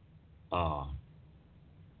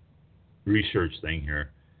research thing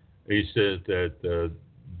here. He says that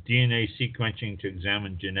DNA sequencing to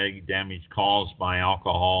examine genetic damage caused by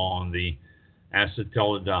alcohol on the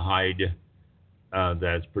acetaldehyde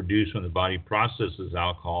that's produced when the body processes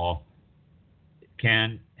alcohol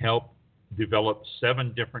can help develop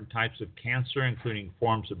 7 different types of cancer, including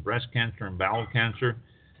forms of breast cancer and bowel cancer,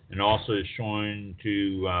 and also is shown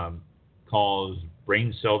to cause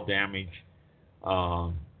brain cell damage,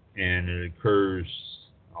 and it occurs.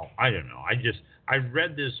 I don't know. I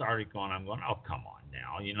read this article and I'm going, oh, come on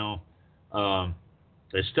now,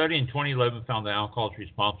 A study in 2011 found that alcohol is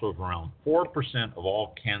responsible for around 4% of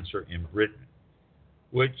all cancer in Britain,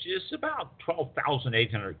 which is about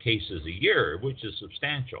 12,800 cases a year, which is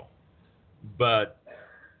substantial. But,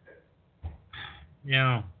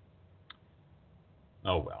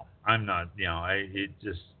 oh well. I'm not,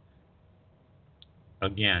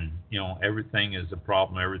 again, everything is a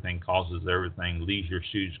problem. Everything causes everything. Leisure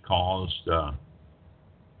suits caused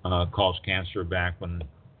cancer back when,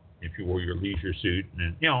 if you wore your leisure suit.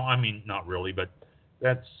 And, not really, but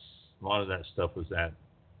a lot of that stuff was that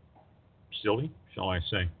silly, shall I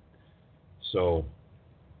say. So,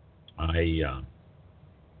 oh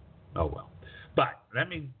well. But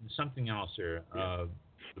something else here. The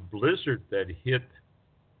blizzard that hit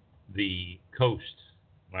the coast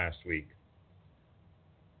last week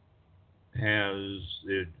has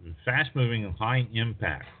fast-moving and high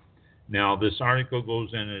impact. Now, this article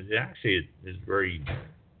goes in, and it is very,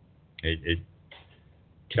 it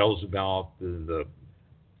tells about the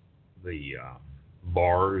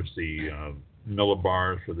bars, the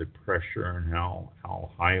millibars for the pressure and how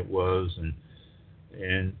high it was, and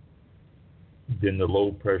then the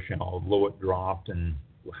low pressure, how low it dropped, and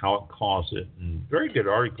how it caused it. And very good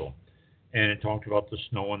article. And it talked about the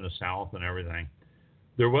snow in the south and everything.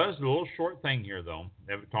 There was a little short thing here, though,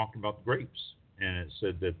 that talked about the grapes. And it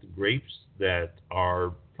said that the grapes that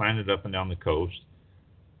are planted up and down the coast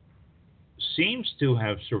seems to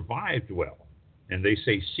have survived well. And they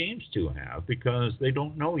say seems to have because they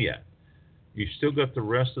don't know yet. You still got the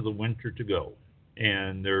rest of the winter to go.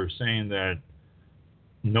 And they're saying that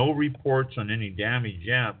no reports on any damage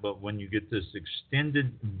yet, but when you get this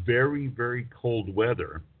extended, very, very cold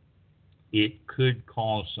weather, it could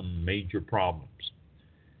cause some major problems.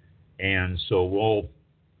 And so we'll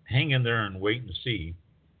hang in there and wait and see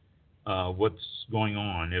what's going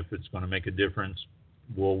on, if it's going to make a difference.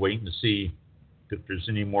 We'll wait and see if there's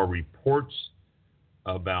any more reports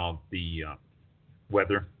about the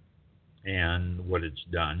weather and what it's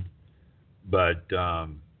done. But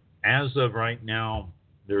as of right now,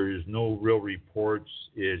 there is no real reports.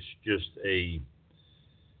 It's just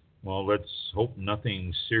let's hope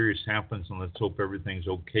nothing serious happens and let's hope everything's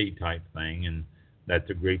okay type thing, and that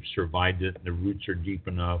the grapes survived it and the roots are deep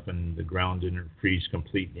enough and the ground didn't freeze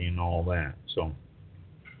completely and all that. So,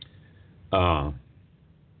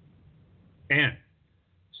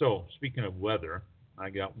 speaking of weather, I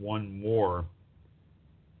got one more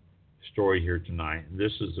story here tonight.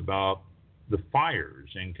 This is about the fires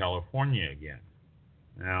in California again.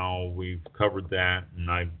 Now, we've covered that,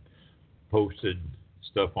 and I posted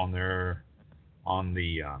stuff on there on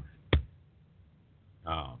the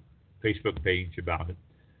Facebook page about it.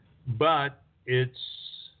 But it's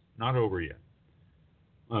not over yet.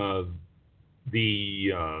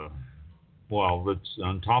 It's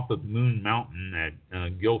on top of Moon Mountain at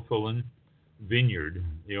Gilfillan Vineyard.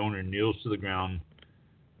 The owner kneels to the ground,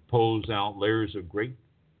 pulls out layers of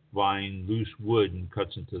grapevine loose wood, and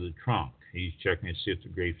cuts into the trunk. He's checking to see if the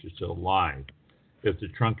grapes are still alive. If the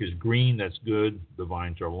trunk is green, that's good. The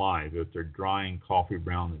vines are alive. If they're dry and coffee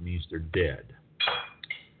brown, that means they're dead.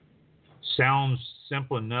 Sounds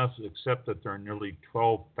simple enough, except that there are nearly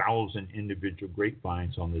 12,000 individual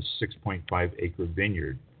grapevines on this 6.5-acre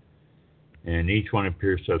vineyard, and each one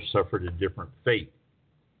appears to have suffered a different fate.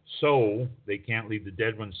 So they can't leave the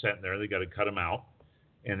dead ones sitting there. They got to cut them out,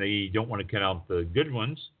 and they don't want to cut out the good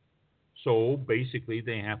ones. So basically,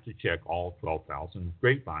 they have to check all 12,000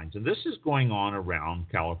 grapevines, and this is going on around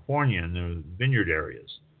California in the vineyard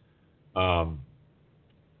areas.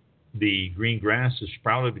 The green grass is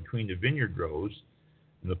sprouted between the vineyard rows,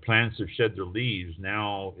 and the plants have shed their leaves.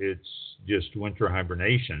 Now it's just winter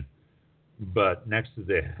hibernation. But next to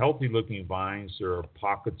the healthy-looking vines, there are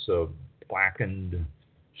pockets of blackened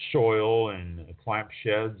soil and clamped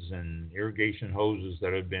sheds and irrigation hoses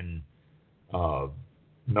that have been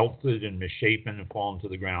melted and misshapen and fallen to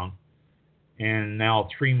the ground. And now,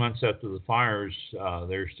 3 months after the fires,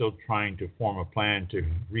 they're still trying to form a plan to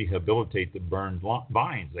rehabilitate the burned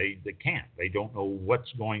vines. They can't. They don't know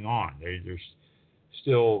what's going on. There's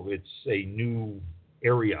still, it's a new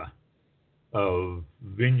area of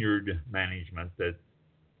vineyard management that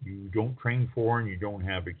you don't train for and you don't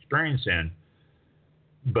have experience in,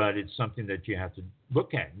 but it's something that you have to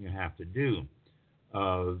look at and you have to do.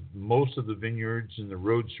 Most of the vineyards and the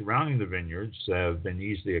roads surrounding the vineyards have been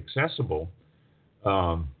easily accessible,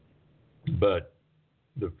 but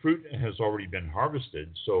the fruit has already been harvested,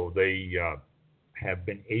 so they have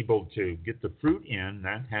been able to get the fruit in.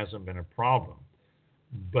 That hasn't been a problem.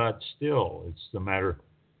 But still, it's the matter,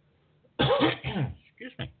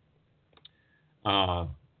 excuse me,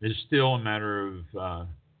 it's still a matter of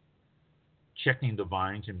checking the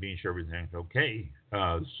vines and being sure everything's okay.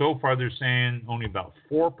 So far, they're saying only about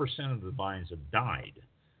 4% of the vines have died.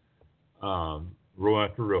 Row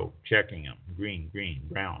after row, checking them. Green, green,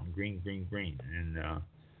 brown, green, green, green. And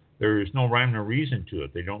there is no rhyme or reason to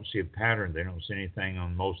it. They don't see a pattern. They don't see anything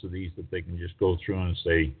on most of these that they can just go through and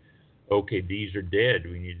say, okay, these are dead.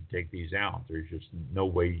 We need to take these out. There's just no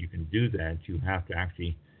way you can do that. You have to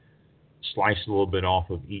actually slice a little bit off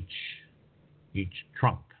of each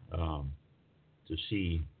trunk to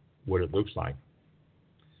see what it looks like.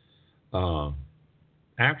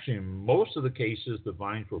 Actually, in most of the cases, the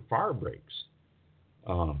vines were fire breaks.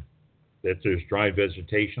 If there's dry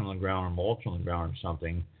vegetation on the ground or mulch on the ground or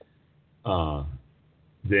something,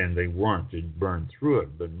 then they weren't. It burned through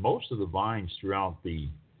it. But most of the vines throughout the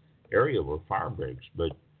area were fire breaks.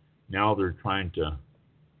 But now they're trying to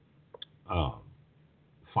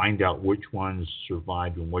find out which ones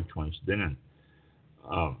survived and which ones didn't.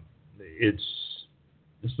 It's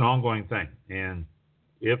an ongoing thing. And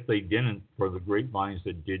if they didn't, for the grapevines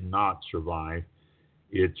that did not survive,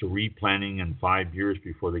 it's a replanting in 5 years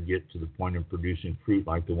before they get to the point of producing fruit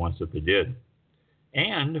like the ones that they did.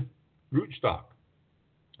 And rootstock.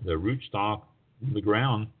 The rootstock in the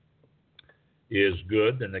ground is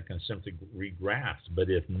good, then they can simply regraft. But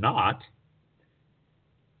if not,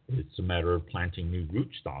 it's a matter of planting new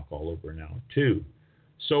rootstock all over now, too.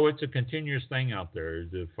 So it's a continuous thing out there.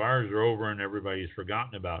 The fires are over and everybody's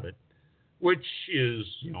forgotten about it, which is,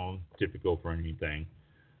 typical for anything.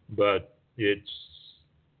 But it's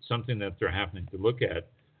something that they're having to look at.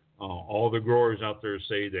 All the growers out there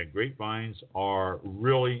say that grapevines are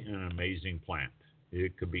really an amazing plant.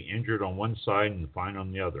 It could be injured on one side and fine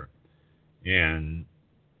on the other, and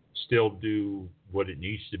still do what it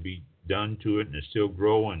needs to be done to it, and it still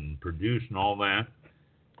grow and produce and all that.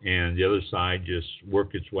 And the other side just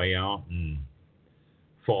work its way out and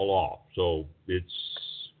fall off. So it's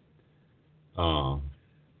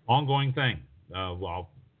ongoing thing. Well,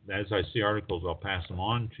 as I see articles, I'll pass them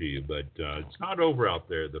on to you. But it's not over out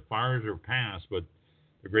there. The fires are past, but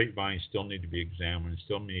the grapevines still need to be examined,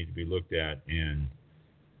 still need to be looked at. And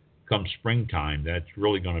come springtime, that's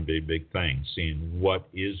really going to be a big thing, seeing what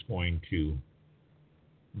is going to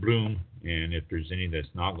bloom and if there's any that's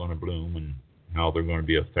not going to bloom and how they're going to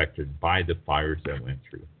be affected by the fires that went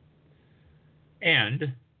through.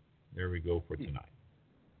 And there we go for tonight.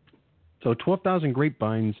 So 12,000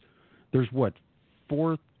 grapevines, there's what,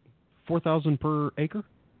 4,000 per acre,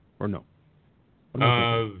 or no?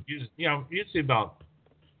 Usually about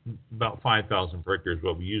 5,000 per acre is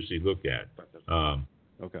what we usually look at.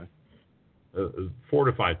 Okay. 4,000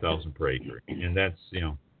 to 5,000 per acre, and that's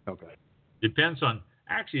Okay. Depends on.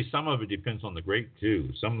 Actually, some of it depends on the grape too.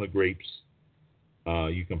 Some of the grapes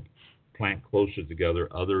you can plant closer together.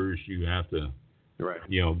 Others you have to,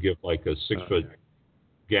 give like a 6 foot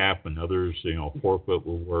gap, and others 4 foot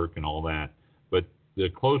will work and all that. But the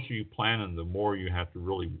closer you plant them, the more you have to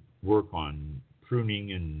really work on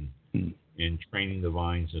pruning and training the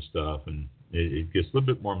vines and stuff, and it gets a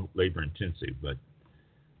little bit more labor intensive. But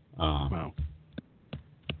wow.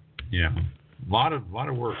 Yeah, a lot of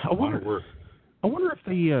work. A lot of work. I wonder if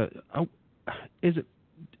is it?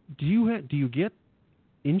 Do you get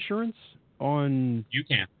insurance on? You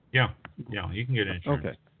can. Yeah, you can get insurance.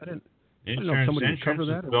 Okay. I didn't Insurance, know if somebody would cover insurance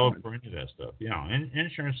that. is available for any of that stuff. Yeah,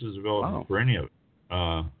 insurance is available for any of it.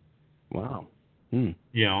 Wow.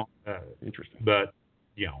 Interesting. But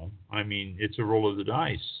I mean, it's a roll of the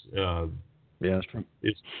dice. Yeah, that's true.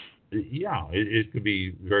 It could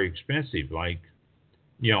be very expensive. Like,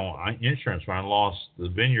 insurance, when I lost the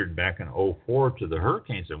vineyard back in 2004 to the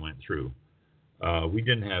hurricanes that went through, we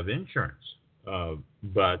didn't have insurance.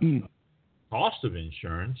 But cost of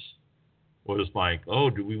insurance was like,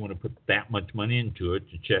 do we want to put that much money into it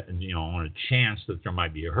to check, on a chance that there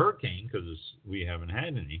might be a hurricane, because we haven't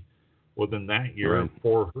had any. Well, then that year,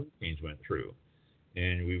 4 hurricanes went through,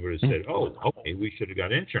 and we would have said, okay, we should have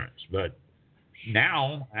got insurance. But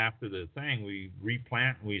now, after the thing, we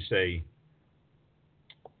replant and we say,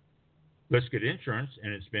 let's get insurance,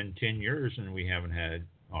 and it's been 10 years and we haven't had,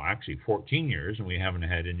 actually 14 years, and we haven't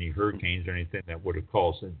had any hurricanes or anything that would have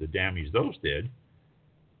caused the damage those did.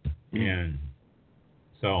 And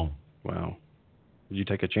so... Wow. Did you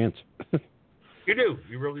take a chance? You do.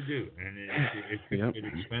 You really do. And it can get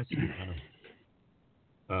expensive.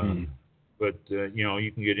 But,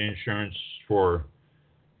 you can get insurance for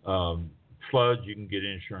floods. You can get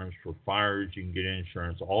insurance for fires. You can get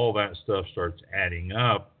insurance. All that stuff starts adding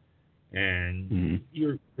up. And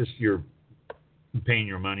you're paying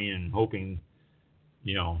your money and hoping,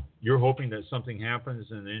 you're hoping that something happens,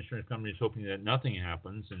 and the insurance company is hoping that nothing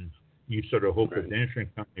happens. And you sort of hope that the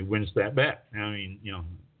insurance company wins that bet. I mean,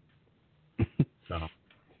 so.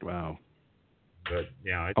 Wow. But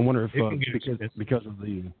yeah, I wonder if because of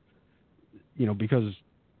the, because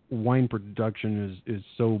wine production is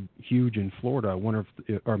so huge in Florida. I wonder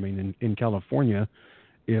if in California,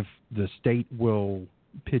 if the state will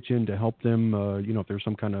pitch in to help them. If there's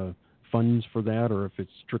some kind of funds for that, or if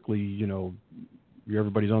it's strictly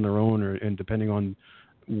everybody's on their own, and depending on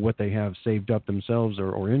what they have saved up themselves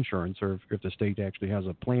or insurance, or if the state actually has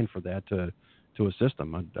a plan for that to assist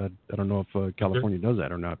them. I don't know if California does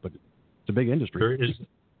that or not, but it's a big industry. There is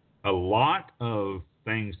a lot of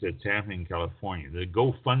things that's happening in California. The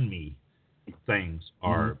GoFundMe things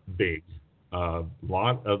are big. A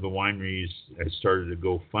lot of the wineries have started a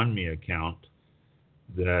GoFundMe account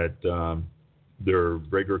that their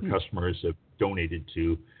regular customers have donated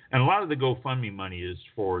to. And a lot of the GoFundMe money is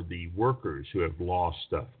for the workers who have lost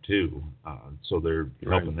stuff too. So they're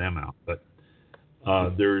helping them out. But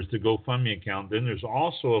there's the GoFundMe account. Then there's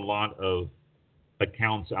also a lot of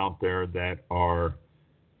accounts out there that are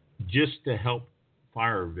just to help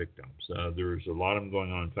fire victims. There's a lot of them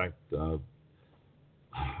going on. In fact,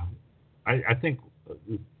 I think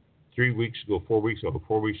 4 weeks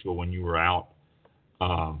ago when you were out,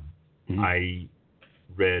 I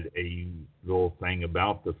read a little thing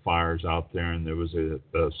about the fires out there, and there was a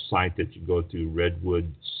site that you go to,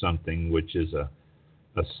 Redwood something, which is a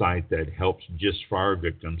site that helps just fire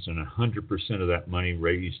victims, and 100% of that money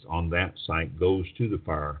raised on that site goes to the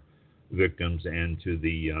fire victims and to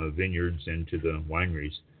the vineyards and to the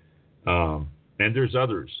wineries. And there's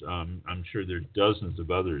others. I'm sure there's dozens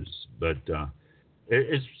of others, but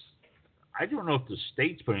I don't know if the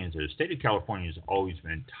state's putting into it. The state of California has always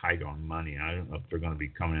been tight on money. I don't know if they're going to be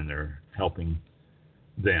coming in there helping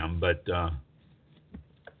them, but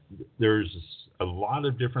there's a lot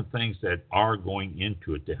of different things that are going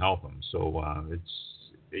into it to help them. So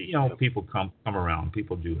it's, people come around,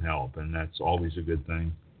 people do help, and that's always a good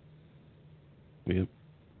thing.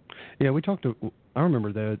 Yeah, we talked to. I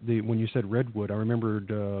remember that when you said Redwood, I remembered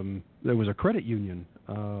there was a credit union,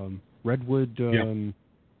 Redwood.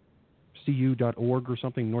 CU.org or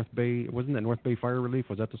something, North Bay. Wasn't that North Bay Fire Relief?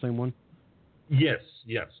 Was that the same one? Yes,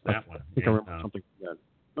 that one. I think I remember something like that.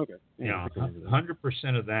 Okay. Yeah,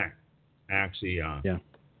 100% of that actually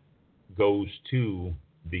goes to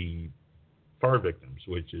the fire victims,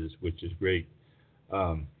 which is great.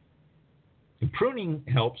 Pruning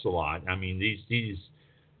helps a lot. I mean,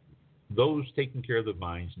 those taking care of the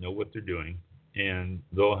vines know what they're doing, and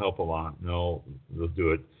they'll help a lot. And they'll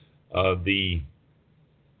do it. The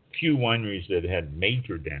few wineries that had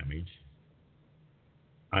major damage,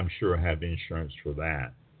 I'm sure have insurance for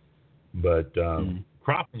that. But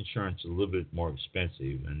crop insurance is a little bit more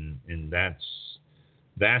expensive, and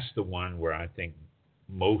that's the one where I think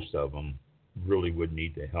most of them really would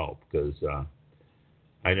need the help, because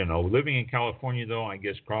I don't know. Living in California, though, I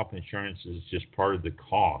guess crop insurance is just part of the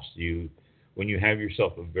cost. When you have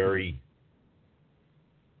yourself a very,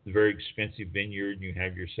 very expensive vineyard, and you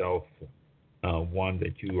have yourself one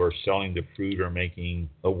that you are selling the fruit or making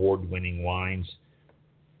award-winning wines,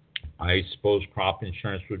 I suppose crop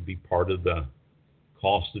insurance would be part of the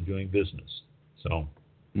cost of doing business. So.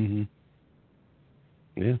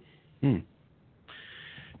 Yeah.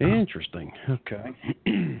 Interesting. Okay.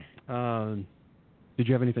 Did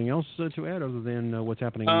you have anything else to add other than what's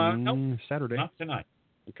happening nope, Saturday? Not tonight.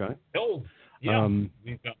 Okay. Oh, yeah.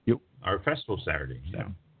 We've got our festival Saturday. Yeah.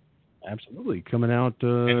 Absolutely. Coming out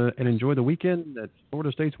and enjoy the weekend at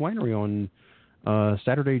Florida State's Winery on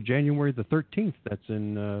Saturday, January the 13th. That's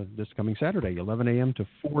in this coming Saturday, 11 a.m. to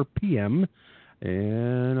 4 p.m.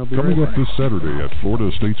 And I'll be coming up this Saturday at Florida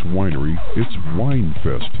State's Winery, it's Wine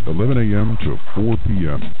Fest, 11 a.m. to 4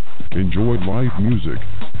 p.m. Enjoy live music,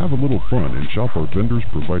 have a little fun, and shop our vendors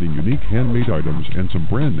providing unique handmade items and some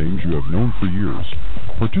brand names you have known for years.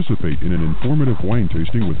 Participate in an informative wine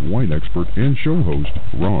tasting with wine expert and show host,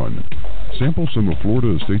 Ron. Sample some of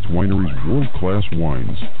Florida State's Winery's world-class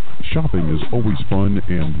wines. Shopping is always fun,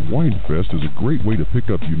 and Wine Fest is a great way to pick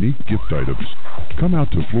up unique gift items. Come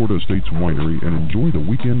out to Florida State's Winery and enjoy the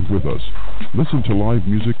weekend with us. Listen to live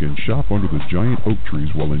music and shop under the giant oak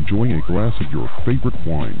trees while enjoying a glass of your favorite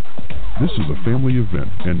wine. This is a family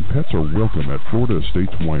event, and pets are welcome at Florida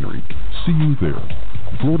State's Winery. See you there.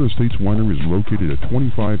 Florida State's Winery is located at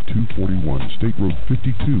 25241 State Road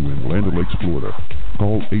 52 in Land O'Lakes, Florida. Call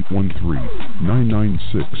call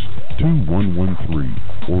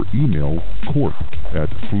 813-996-2113 or email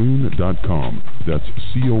corp@flewn.com. That's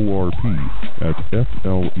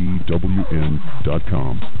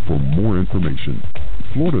CORP@FLEWN.com for more information.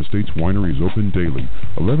 Florida States Winery is open daily,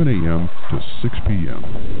 11 a.m. to 6 p.m.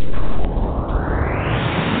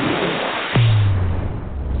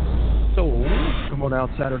 So, come on out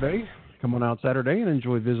Saturday. Come on out Saturday and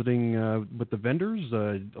enjoy visiting with the vendors.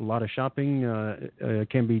 A lot of shopping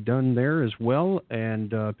can be done there as well,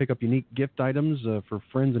 and pick up unique gift items for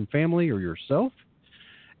friends and family or yourself.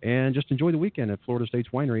 And just enjoy the weekend at Florida States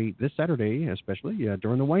Winery this Saturday, especially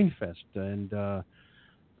during the Wine Fest. And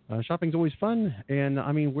shopping's always fun. And,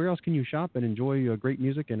 I mean, where else can you shop and enjoy great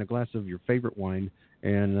music and a glass of your favorite wine?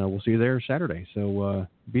 And we'll see you there Saturday. So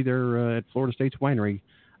be there at Florida States Winery.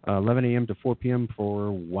 11 a.m. to 4 p.m.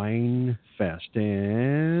 for Wine Fest.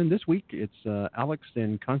 And this week, it's Alex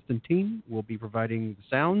and Constantine will be providing the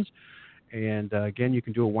sounds. And, again, you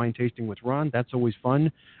can do a wine tasting with Ron. That's always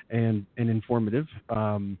fun and informative.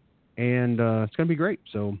 And it's going to be great.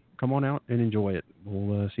 So come on out and enjoy it.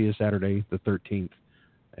 We'll see you Saturday the 13th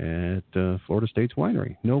at Florida States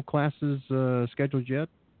Winery. No classes scheduled yet.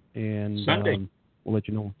 And Sunday. We'll let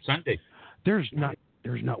you know. Sunday. There's not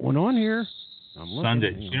one on here.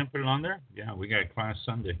 Sunday. You didn't put it on there? Yeah, we got a class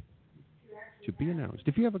Sunday. To be announced.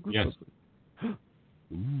 If you have a group of...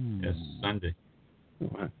 Yes, Sunday.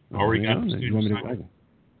 Already got the students signed.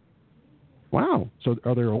 Wow. So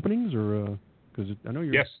are there openings or... Because I know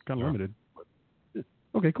you're kind of limited.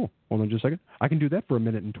 Okay, cool. Hold on just a second. I can do that for 1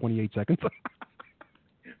 minute and 28 seconds.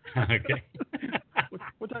 Okay.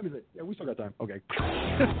 What time is it? Yeah, we still got time. Okay.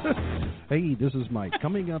 Hey, this is Mike.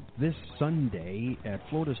 Coming up this Sunday at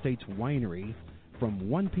Florida States Winery from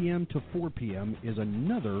 1 p.m. to 4 p.m. is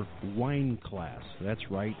another wine class.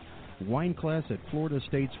 That's right. Wine class at Florida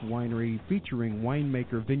States Winery featuring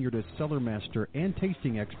winemaker, vineyardist, cellar master, and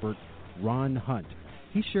tasting expert Ron Hunt.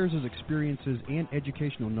 He shares his experiences and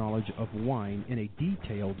educational knowledge of wine in a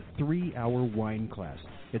detailed 3-hour wine class.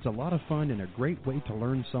 It's a lot of fun and a great way to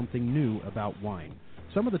learn something new about wine.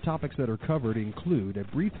 Some of the topics that are covered include a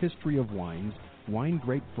brief history of wines, wine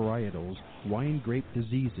grape varietals, wine grape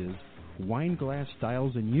diseases, wine glass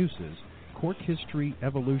styles and uses, cork history,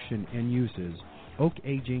 evolution and uses, oak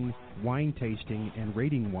aging, wine tasting and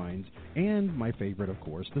rating wines, and my favorite, of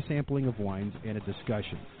course, the sampling of wines and a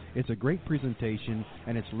discussion. It's a great presentation,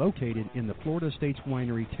 and it's located in the Florida States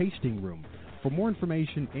Winery Tasting Room. For more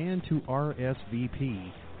information and to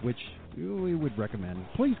RSVP, which we would recommend,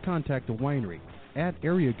 please contact the winery at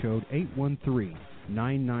area code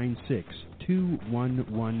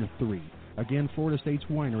 813-996-2113. Again, Florida States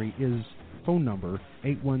Winery is phone number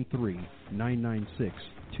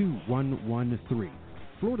 813-996-2113.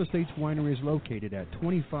 Florida States Winery is located at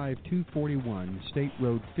 25241 State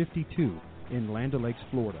Road 52 in Land O'Lakes,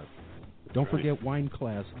 Florida. Don't forget wine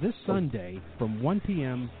class this Sunday from 1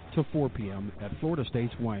 p.m. to 4 p.m. at Florida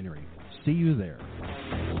States Winery. See you there.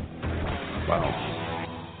 Wow.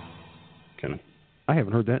 I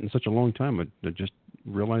haven't heard that in such a long time. I just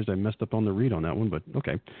realized I messed up on the read on that one, but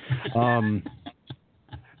okay.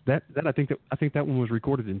 That I think that one was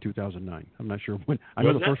recorded in 2009. I'm not sure when. I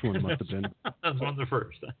know the first one must have been. That was the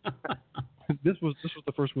first. This was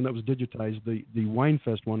the first one that was digitized. The Wine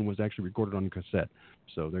Fest one was actually recorded on cassette.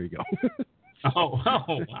 So there you go. Oh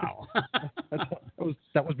wow.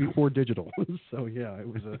 that was before digital. So yeah, it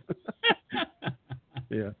was a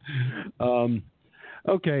yeah.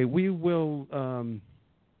 Okay, we will.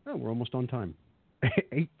 We're almost on time.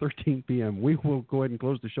 8:13 p.m. We will go ahead and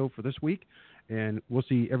close the show for this week, and we'll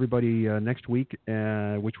see everybody next week,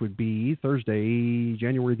 which would be Thursday,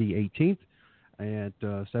 January the 18th at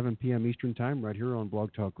 7 p.m. Eastern Time right here on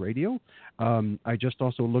Blog Talk Radio. I just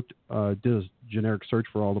also did a generic search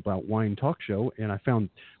for All About Wine Talk Show, and I found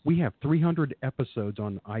we have 300 episodes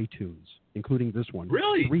on iTunes, including this one.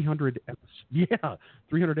 Really? 300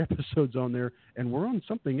 episodes on there, and we're on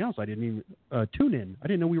something else. I didn't even TuneIn. I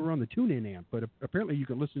didn't know we were on the TuneIn app, but apparently you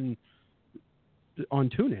can listen on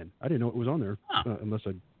TuneIn. I didn't know it was on there unless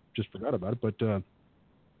I just forgot about it, but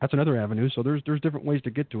that's another avenue. So there's different ways to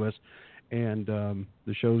get to us, and the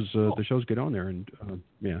shows get on there, and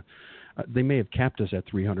they may have capped us at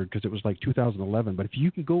 300 because it was like 2011. But if you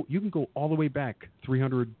can go all the way back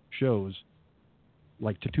 300 shows,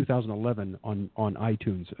 like to 2011 on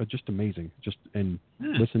iTunes. Just amazing.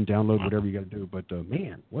 Listen, download, whatever you got to do. But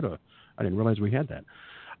man, I didn't realize we had that.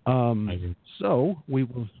 So we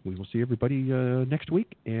will see everybody next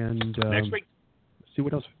week, and next week see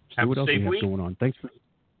what else we have going on. Thanks for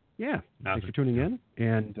tuning in,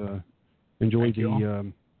 and enjoy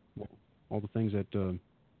all the things that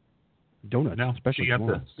Donuts, No, especially see you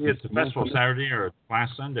tomorrow. at the festival Saturday or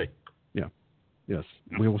last Sunday. Yeah. Yes.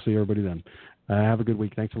 We will see everybody then. Have a good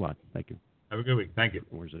week. Thanks a lot. Thank you. Have a good week. Thank you.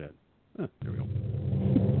 Where's it at? There we go.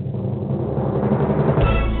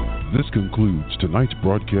 This concludes tonight's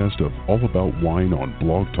broadcast of All About Wine on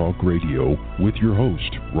Blog Talk Radio with your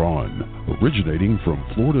host, Ron, originating from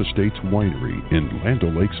Florida Estates Winery in Land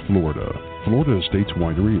O'Lakes, Florida. Florida Estates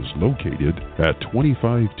Winery is located at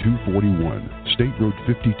 25241 State Road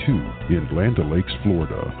 52 in Land O'Lakes,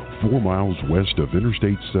 Florida, 4 miles west of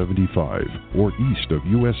Interstate 75 or east of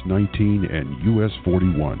US 19 and US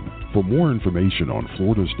 41. For more information on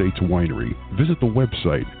Florida Estates Winery, visit the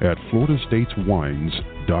website at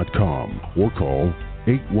floridastateswines.com or call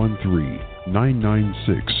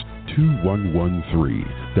 813-996-2113.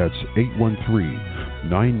 That's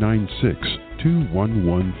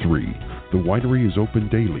 813-996-2113. The winery is open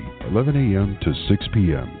daily, 11 a.m. to 6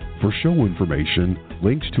 p.m. For show information,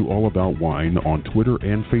 links to All About Wine on Twitter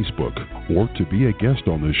and Facebook, or to be a guest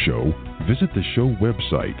on this show, visit the show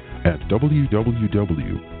website at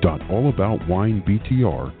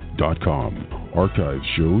www.allaboutwinebtr.com. Archive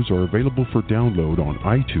shows are available for download on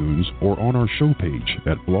iTunes or on our show page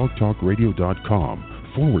at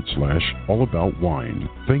blogtalkradio.com/allaboutwine.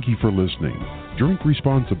 Thank you for listening. Drink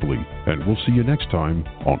responsibly, and we'll see you next time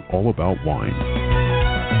on All About Wine.